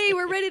 everybody.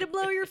 We're ready to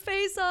blow your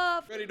face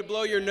off. Ready to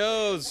blow your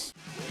nose.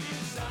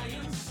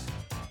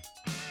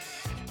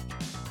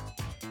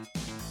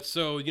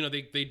 So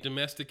they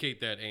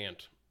domesticate that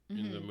ant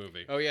in the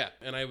movie. Oh yeah.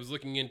 And I was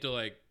looking into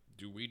like,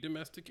 do we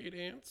domesticate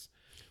ants?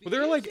 Well,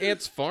 there are like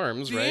ants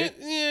farms, The right?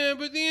 yeah,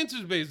 but the answer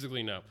is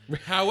basically no.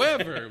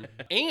 However,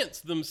 ants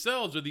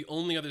themselves are the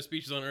only other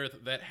species on Earth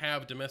that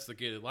have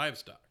domesticated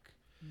livestock.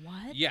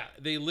 What? Yeah,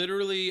 they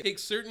literally take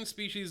certain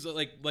species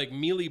like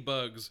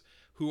mealybugs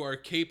who are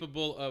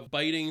capable of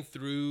biting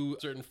through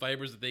certain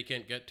fibers that they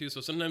can't get to.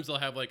 So sometimes they'll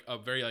have like a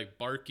very like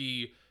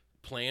barky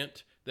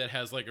plant that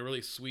has like a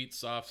really sweet,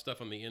 soft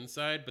stuff on the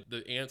inside, but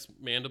the ant's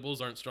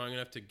mandibles aren't strong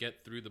enough to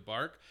get through the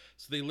bark.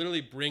 So they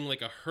literally bring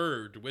like a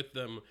herd with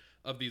them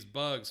of these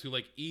bugs who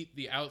like eat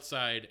the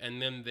outside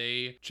and then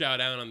they chow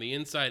down on the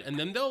inside, and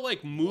then they'll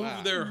like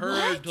move their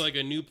herd to like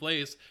a new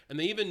place, and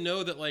they even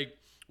know that like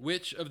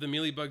which of the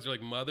mealybugs are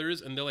like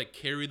mothers, and they'll like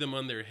carry them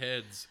on their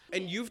heads.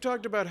 And you've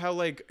talked about how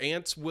like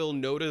ants will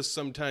notice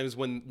sometimes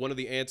when one of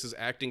the ants is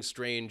acting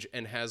strange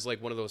and has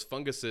like one of those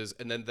funguses,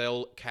 and then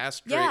they'll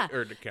castrate Yeah.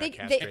 or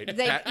castrate.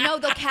 No,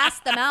 they'll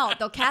cast them out.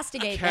 They'll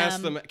castigate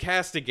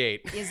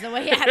Castigate. Is the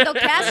way. Yeah, they'll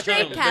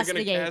castrate, They're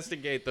castigate. gonna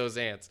castigate those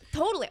ants.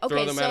 Totally. Okay,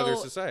 Throw them out of their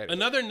so society.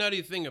 Another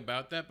nutty thing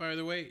about that, by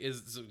the way,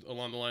 is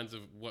along the lines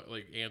of what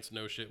like ants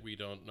know shit we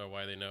don't know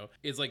why they know,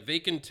 is like they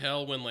can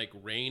tell when like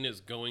rain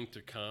is going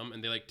to come,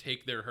 and they like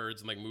take their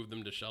herds and like move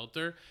them to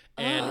shelter,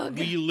 and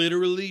we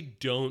literally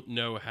don't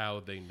know how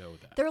they know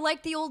that. they're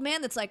like the old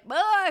man that's like,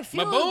 oh, I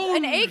feel bones."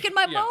 an ache in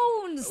my Yeah.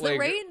 bones. The Like-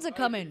 rains are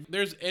coming.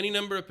 There's any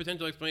number of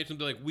potential explanations,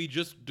 but like we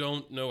just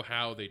don't know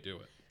how they do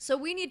it. So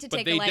we need to But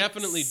take they a like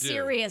definitely do.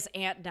 serious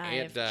ant dive.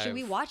 Ant dive. Should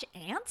we watch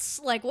ants?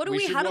 Like, what do We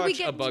we? should How do we watch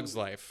get A Bug's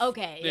Life.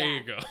 Okay, There yeah,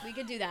 you go. we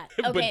could do that.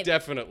 But Okay,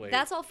 definitely.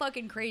 That's all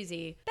fucking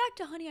crazy. Back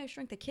to Honey, I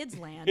Shrunk the Kids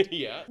land.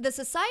 Yeah. The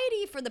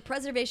Society for the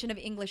Preservation of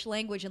English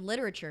Language and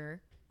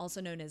Literature, also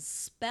known as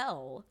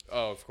SPELL,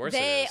 Oh, of course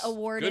They it is.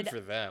 awarded- Good for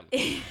them.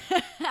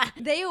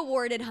 they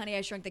awarded Honey,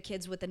 I Shrunk the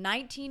Kids with the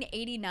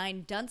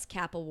 1989 Dunce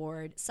Cap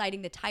Award,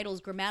 citing the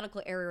title's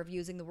grammatical error of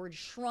using the word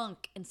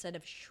shrunk instead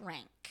of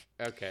shrank.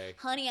 Okay.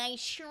 Honey, I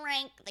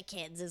Shrank the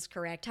Kids is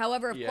correct.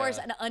 However, of Yeah. course,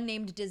 an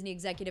unnamed Disney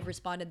executive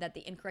responded that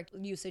the incorrect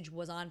usage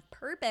was on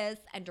purpose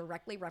and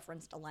directly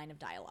referenced a line of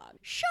dialogue.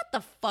 Shut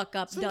the fuck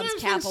up, Dunce Sometimes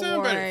Cap they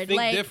sound better. Award. Think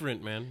Like,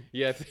 different, man.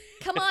 Yeah.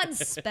 come on,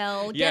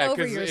 Spell. Get Yeah,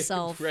 over 'cause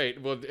yourself.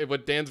 Right. Well,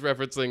 what Dan's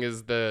referencing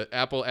is the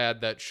Apple ad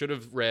that should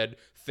have read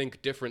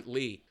 "Think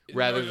differently"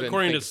 rather than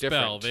According think to Spell,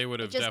 different. they would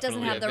have It just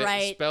definitely. doesn't have the Yeah,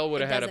 right. Spell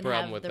would it have had a doesn't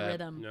problem have with the that.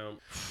 rhythm. No.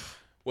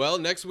 Well,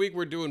 next week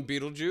we're doing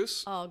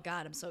Beetlejuice, Oh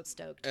God, I'm so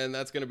stoked. and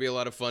that's going to be a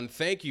lot of fun.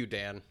 Thank you,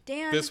 Dan.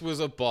 Dan, This was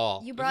a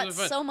ball. You This brought is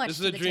fun. so much This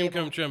to is a the dream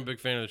table. come true. I'm a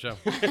big fan of the show.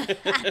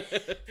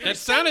 That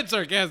sounded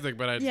sarcastic,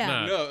 but it's Yeah.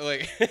 not. No,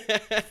 like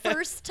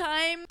First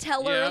time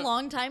teller, Yeah.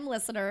 long time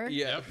listener.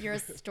 Yeah. You're a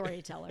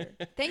storyteller.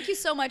 Thank you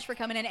so much for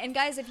coming in. And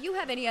guys, if you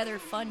have any other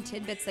fun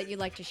tidbits that you'd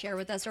like to share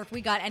with us, or if we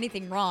got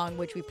anything wrong,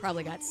 which we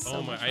probably got so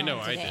Oh my- much I wrong know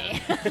I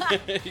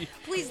today,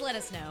 please let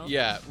us know.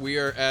 yeah, we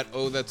are at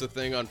Oh That's a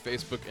Thing on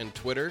Facebook and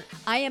Twitter.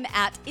 I am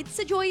at It's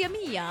a Joya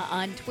Mia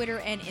on Twitter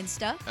and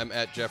Insta. I'm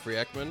at Jeffrey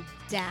Ekman.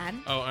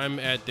 Dan. Oh, I'm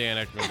at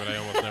Dan Ekman, but I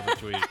almost never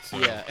tweet. So.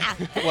 Yeah.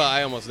 Well,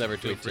 I almost never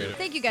tweet too.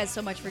 Thank you guys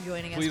so much for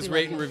joining us. Please We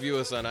rate love and you. review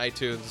us on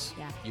iTunes.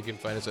 Yeah. You can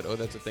find us at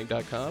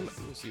ohthat'sathing.com.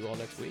 We'll see you all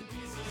next week.